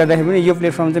कारणले गर्दाखेरि पनि यो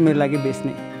प्लेटफर्म चाहिँ मेरो लागि बेस्ट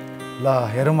नै ल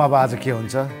हेरौँ अब आज के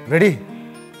हुन्छ रेडी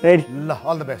ल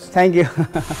all the best thank you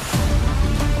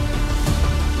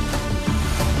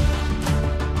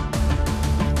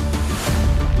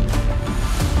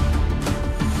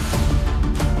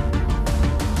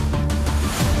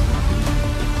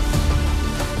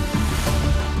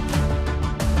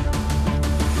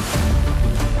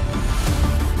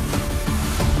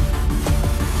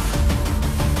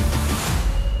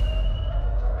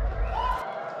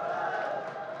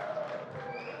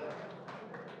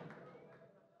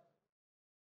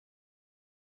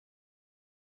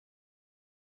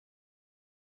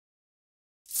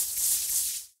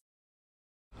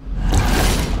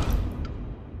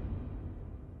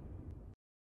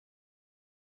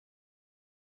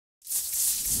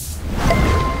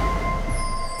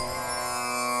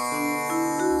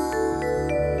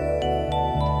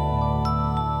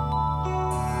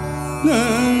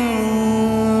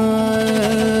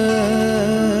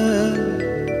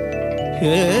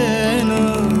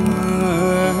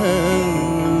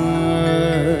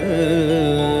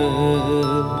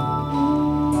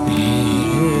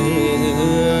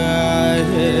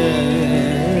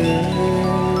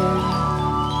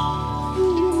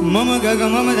मम गग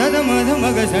मम धद मध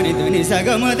मग सनि धनि सा ग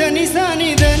मद नि सा नि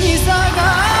धनि सा ग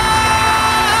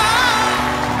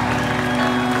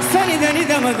सनि धनि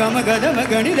ध म ग म ग ध म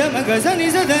ग नि ध म ग स नि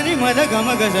स धनि म ध ग म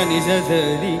ग स नि स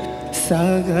धनि सा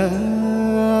ग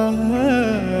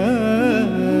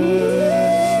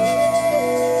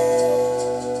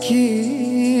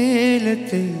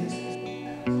खेलत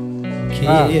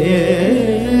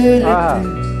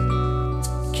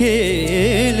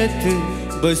खेलत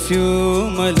बस्यो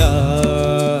मलाई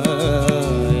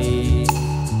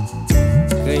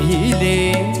कहिले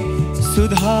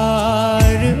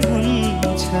सुधार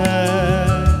हुन्छ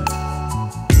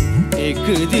एक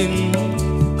दिन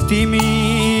तिमी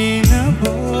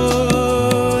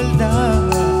नबोल्दा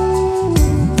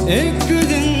एक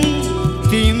दिन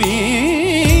तिमी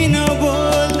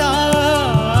नबोल्दा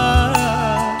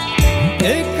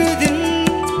एक दिन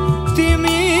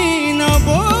तिमी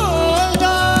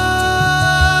नबोल्दा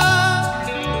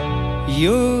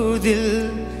यो दिल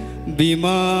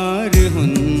बिमार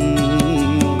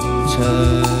हुन्छ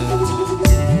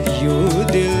यो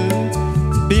दिल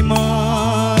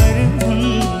बिमार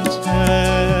हुन्छ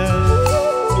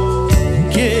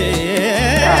के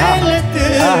लत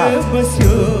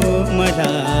बस्यो मलाई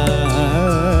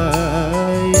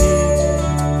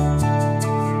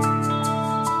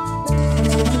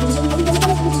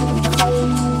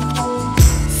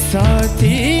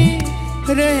साथी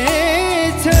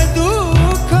रहेछ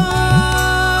दुःख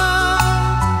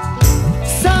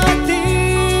साथी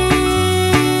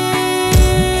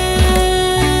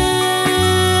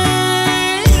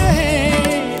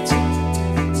रहेछ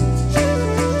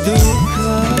दुःख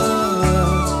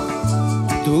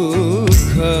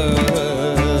दुःख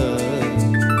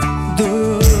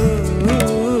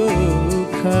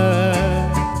दुःख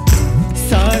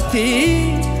साथी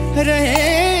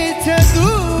रहेछ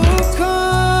दुःख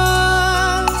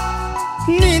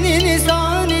नि नि नि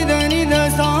सा नि ध नि ध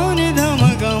सा नि ध म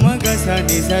ग सा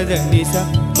नि सा ध नि सा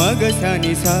म ग सा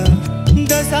नि सा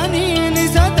द सा नि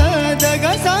सा द द ग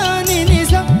सा नि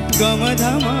सा ग म ध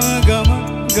म ग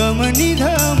म नि ध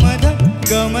म ध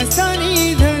ग म सा नि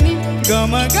ध नि ग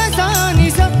म ग सा नि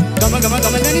सा ग म ध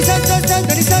नि सा सा सा ध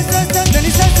नि सा सा सा ध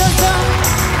नि सा सा सा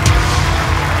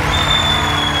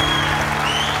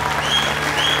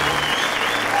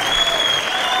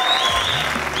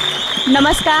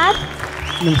नमस्कार।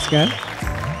 नमस्कार।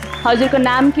 हजुरको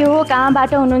नाम के हो,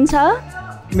 कहाँबाट हुनुहुन्छ?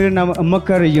 मेरो नाम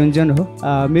मकर योन्जन हो।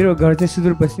 मेरो घर चाहिँ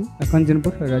सुदूरपश्चिम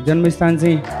कञ्चनपुर र जन्मस्थान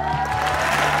चाहिँ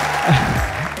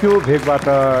त्यो भेगबाट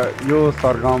यो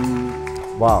सरगम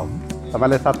वाउ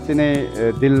तपाईँले साँच्चै नै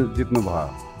दिल जित्नु भयो।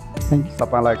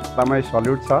 तपाईँलाई एकदमै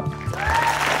सल्युट छ।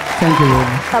 Thank you.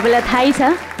 तपाईँलाई थाहै छ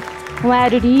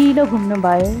उहाँहरू ढिलो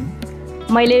घुम्नुभयो।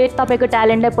 मैले तपाईँको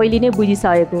ट्यालेन्टलाई पहिले नै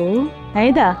बुझिसकेको हो है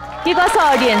त। के गर्छ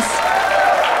अडियन्स?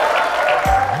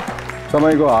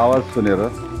 तपाईँको आवाज सुनेर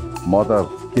म त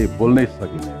के बोल्नै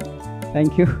सकिनँ।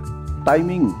 Thank you.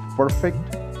 Timing perfect.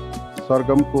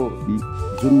 सरगमको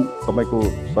जुन तपाईँको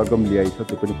सरगम ल्याइ छ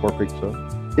त्यो पनि पर्फेक्ट छ,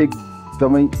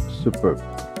 एकदमै सुपर।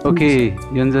 ओके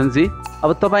योन्जनजी, अब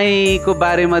तपाईँको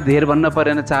बारेमा धेर भन्न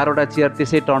परेन, 4वटा चेयर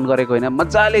त्यसै टर्न गरेको होइन,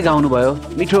 मजाले गाउनुभयो,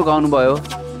 मिठो गाउनुभयो।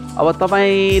 अब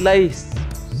तपाईँलाई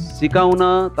सिकाउन,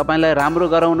 तपाईँलाई राम्रो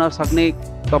गराउन सक्ने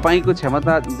तपाईँको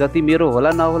क्षमता जति मेरो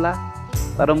होला नहोला,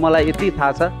 तर मलाई यति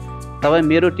थाहा छ तपाईँ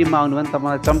मेरो टिममा आउनु भने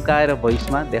तपाईँलाई चम्काएर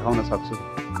भोइसमा देखाउन सक्छु।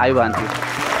 I want you.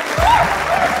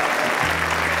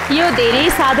 यो धेरै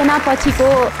साधना पछिको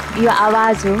यो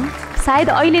आवाज हो। सायद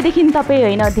अहिलेदेखि तपाईँ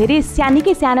होइन, धेरै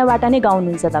सानैकै सानोबाट नै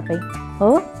गाउनुहुन्छ तपाईँ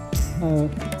हो?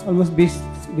 अलमोस्ट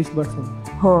 20 वर्ष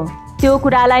हो। त्यो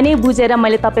कुरालाई नै बुझेर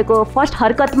मैले तपाईँको फर्स्ट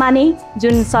हरकतमा नै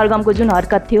जुन सरगमको जुन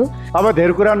हरकत थियो। अब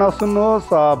धेरै कुरा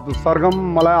नसुन्नुहोस्, सरगम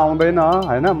मलाई आउँदैन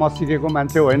होइन, म सिकेको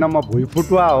मान्छे होइन, म भुइँ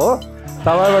फुटुवा हो।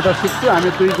 तपाईँबाट सिक्छु,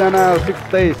 हामी दुईजना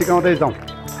सिकाउँदै जाउँ।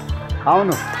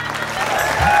 आउनु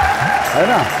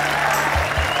होइन,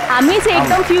 हामी चाहिँ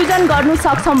एकदम फ्युजन गर्नु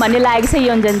सक्छौँ भन्ने लागेको छ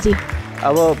योन्जनजी।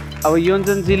 अब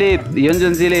योन्जनजीले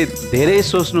धेरै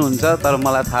सोच्नुहुन्छ, तर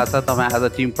मलाई थाहा छ तपाईँ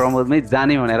आज टिम प्रमोदमै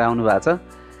जाने भनेर आउनु भएको छ।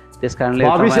 त्यस कारणले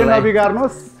भविष्य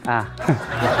नबिगार्नुहोस्।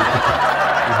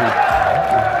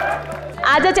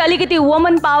 आज चाहिँ अलिकति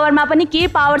वुमन पावरमा पनि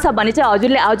के पावर छ भने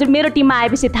चाहिँ हजुर मेरो टिममा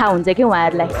आएपछि थाहा हुन्छ कि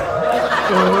उहाँहरूलाई।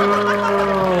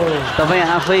 तपाईँ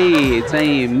आफै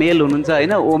चाहिँ मेल हुनुहुन्छ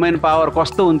होइन, वुमेन पावर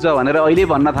कस्तो हुन्छ भनेर अहिले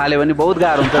भन्न थाल्यो भने बहुत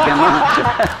गाह्रो हुन्छ।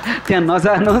 त्यहाँ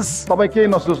नजानुहोस्, तपाईँ केही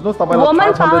नसोच्नुहोस्।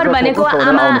 वुमन पावर भनेको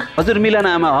आमा। हजुर मिलन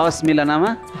आमा, हवस् मिलन आमा,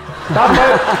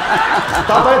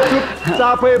 तपाईँ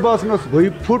चुपचापै बस्नुहोस्।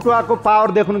 भुइँ फुटुवाको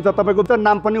पावर देख्नुहुन्छ, तपाईँको त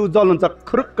नाम पनि उज्जवल हुन्छ।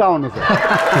 खुरुक्क आउनुहोस्।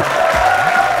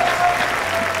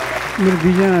 मेरो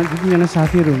दुईजना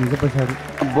साथीहरू हुनुहुन्छ पछाडि,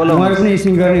 उहाँहरू पनि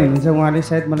सिङ्गर नै हुनुहुन्छ। उहाँले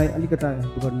सायद मलाई अलिकता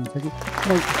हेल्प गर्नुहुन्छ कि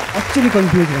म एक्चुअली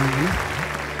कन्फ्युज भएँ।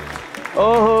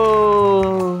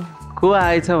 ओहो, को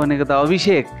आएछ भनेको त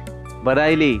अभिषेक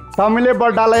बराइली। तमीले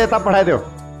बड्डालाई यता पठाइदेऊ।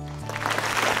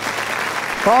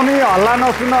 तमी हल्ला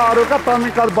नसुन अरूका, तमी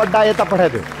बड्डा यता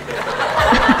पठाइदेऊ।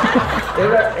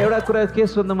 एउटा कुरा के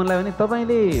सोध्नु मन लाग्यो भने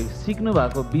तपाईँले सिक्नु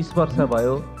भएको 20 वर्ष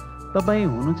भयो, तपाईँ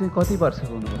हुनु चाहिँ कति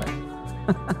वर्षको हुनुभयो?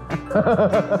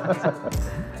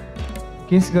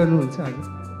 केस गर्नुहुन्छ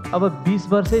अब 20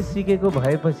 वर्षै सिकेको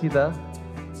भएपछि त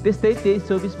त्यस्तै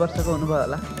 23-24 वर्षको हुनुभयो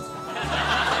होला।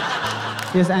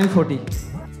 Yes I am 40।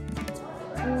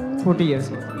 40 years.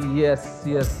 यस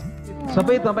यस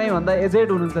सबै तपाईँभन्दा एजेड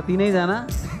हुनुहुन्छ तिनैजना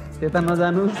त्यता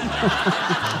नजानुहोस्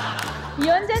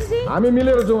हामी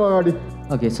मिलेर जाउँ अगाडि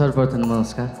ओके सर्वप्रथम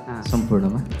नमस्कार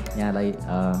सम्पूर्णमा यहाँलाई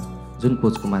जुन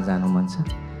कोचकोमा जानु मन छ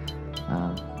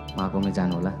उहाँकोमै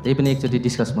जानु होला त्यही पनि एकचोटि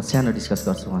म सानो डिस्कस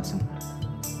गर्छु उहाँसँग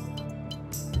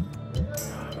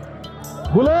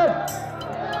बुलेट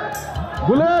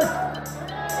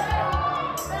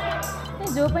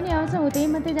जो पनि आउँछ उतै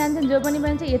मात्रै जान्छन् जो पनि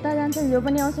भन्छ यता जान्छन् जो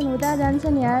पनि आउँछन् उता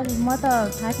जान्छन् यार म त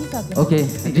थाकिसकेँ ओके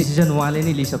डिसिजन उहाँले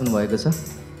नै लिइसक्नु भएको छ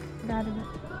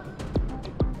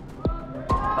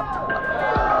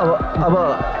अब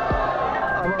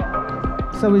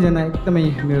सबैजना एकदमै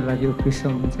मेरो लागि उत्कृष्ट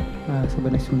हुनुहुन्छ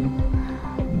सबैलाई सुन्नु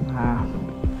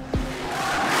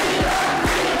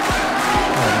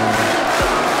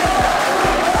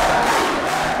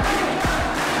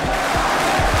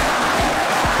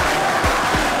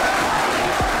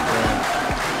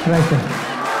Right sir.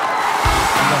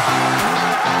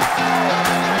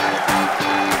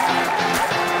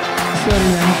 Sorry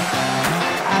man,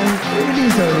 I'm really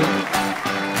sorry.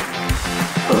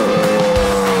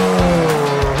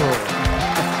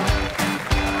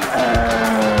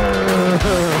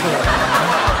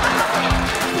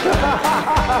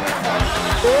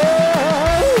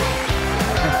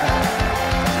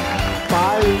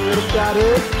 Bye, मेरे प्यारे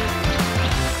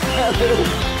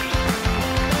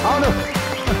आउनु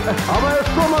अब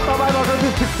यसको म तपाईँबाट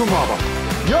चाहिँ सिक्छु म अब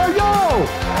यो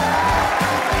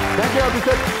thank you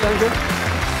Abhishek thank you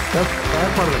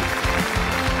पर्दैन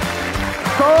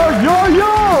सो यो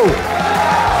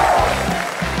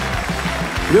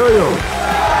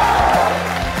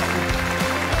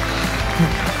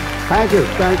thank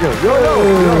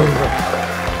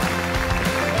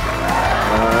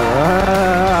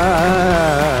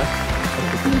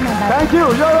you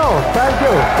yo thank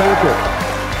you thank you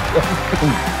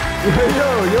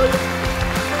yo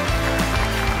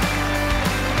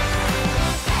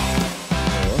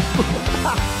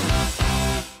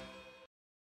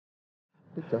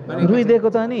रुइदिएको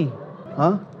त नि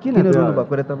किन रुनु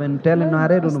भएको रे तपाईँ ट्यालेन्ट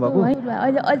नआएर रुनु भएको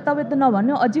अहिले तपाईँ त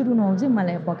नभन्नु अझै रुनु आउँछ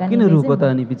मलाई भकानी किन रुको त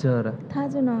अनि बिचरा थाहा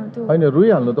छैन त्यो हैन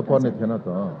रुइहाल्नु त पर्ने थिएन त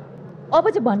अब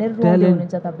चाहिँ भनेर रुनु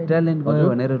हुन्छ तपाईँ ट्यालेन्ट गयो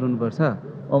भनेर रुनुपर्छ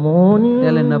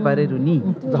ट्यालेन्ट नपारे रुनी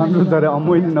जान्नु त रे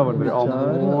अमोइनी नभन्नु रे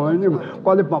अमोइनी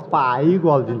कहिले पाइ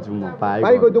गल्दिन्छु म पाइ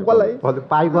गयो त्यो कसलाई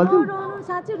पाइ गल्दिन्छु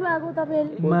साच्चै रुवाको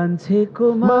तपाईले मान्छेको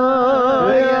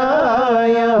माया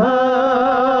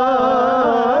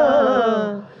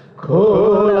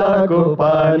खोलाको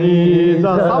पानी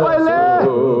सबैले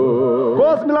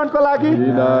कोष मिलनको लागि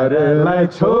किनारलाई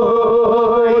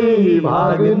छोई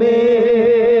भाग्ने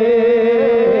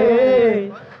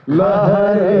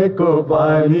लहरको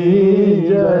पानी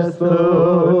जस्तो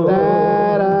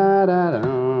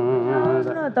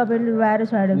तपाईले रुवाएर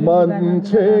छोडेको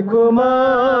मान्छेको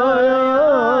माया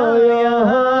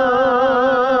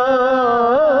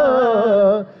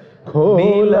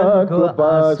खोलाको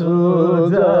पासो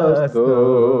जस्तो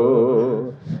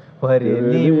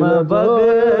परेलीमा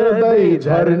बग्दै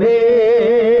झर्ने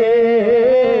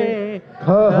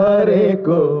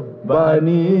खहरेको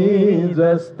बानी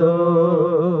जस्तो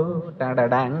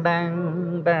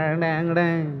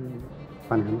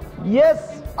यस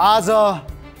आज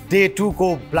डे 2 को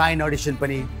ब्लाइन्ड अडिसन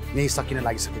पनि यही सकिन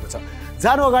लागिसकेको छ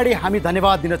जानु अगाडि हामी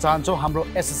धन्यवाद दिन चाहन्छौँ हाम्रो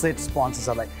associate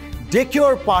स्पोन्सर्सहरूलाई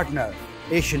डेक्योर partner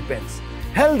Asian paints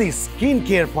healthy skin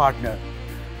care partner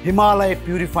Himalaya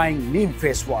प्युरिफाइङ Neem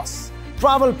face wash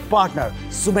travel partner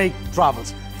सुमेक travels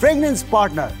fragrance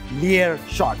partner layer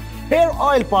shot hair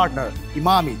oil partner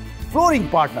Emami flooring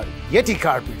partner Yeti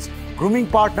carpets grooming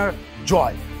partner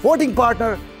Joy voting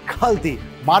partner Khalti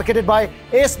marketed by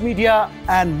S media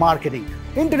and marketing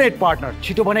internet partner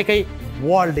छिटो बनेकै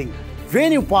वर्ल्डिंग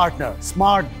venue partner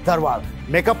smart दरबार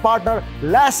makeup partner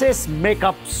लैसेस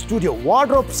makeup studio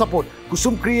wardrobe support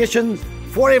Kusum creation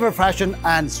forever fashion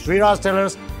and Shriraj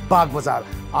tailors बाग बजार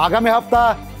आगामी हफ्ता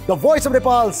the voice of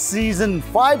Nepal season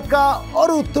 5 का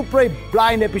अरू थुप्रै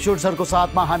blind एपिसोड्सहरूको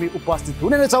साथमा हामी उपस्थित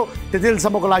हुने नै छौँ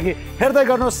त्यतिसम्मको लागि हेर्दै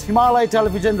गर्नुहोस् हिमालय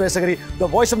टेलिभिजन र यसै गरी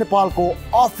द वॉइस अफ नेपालको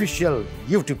अफिसियल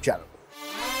युट्युब च्यानल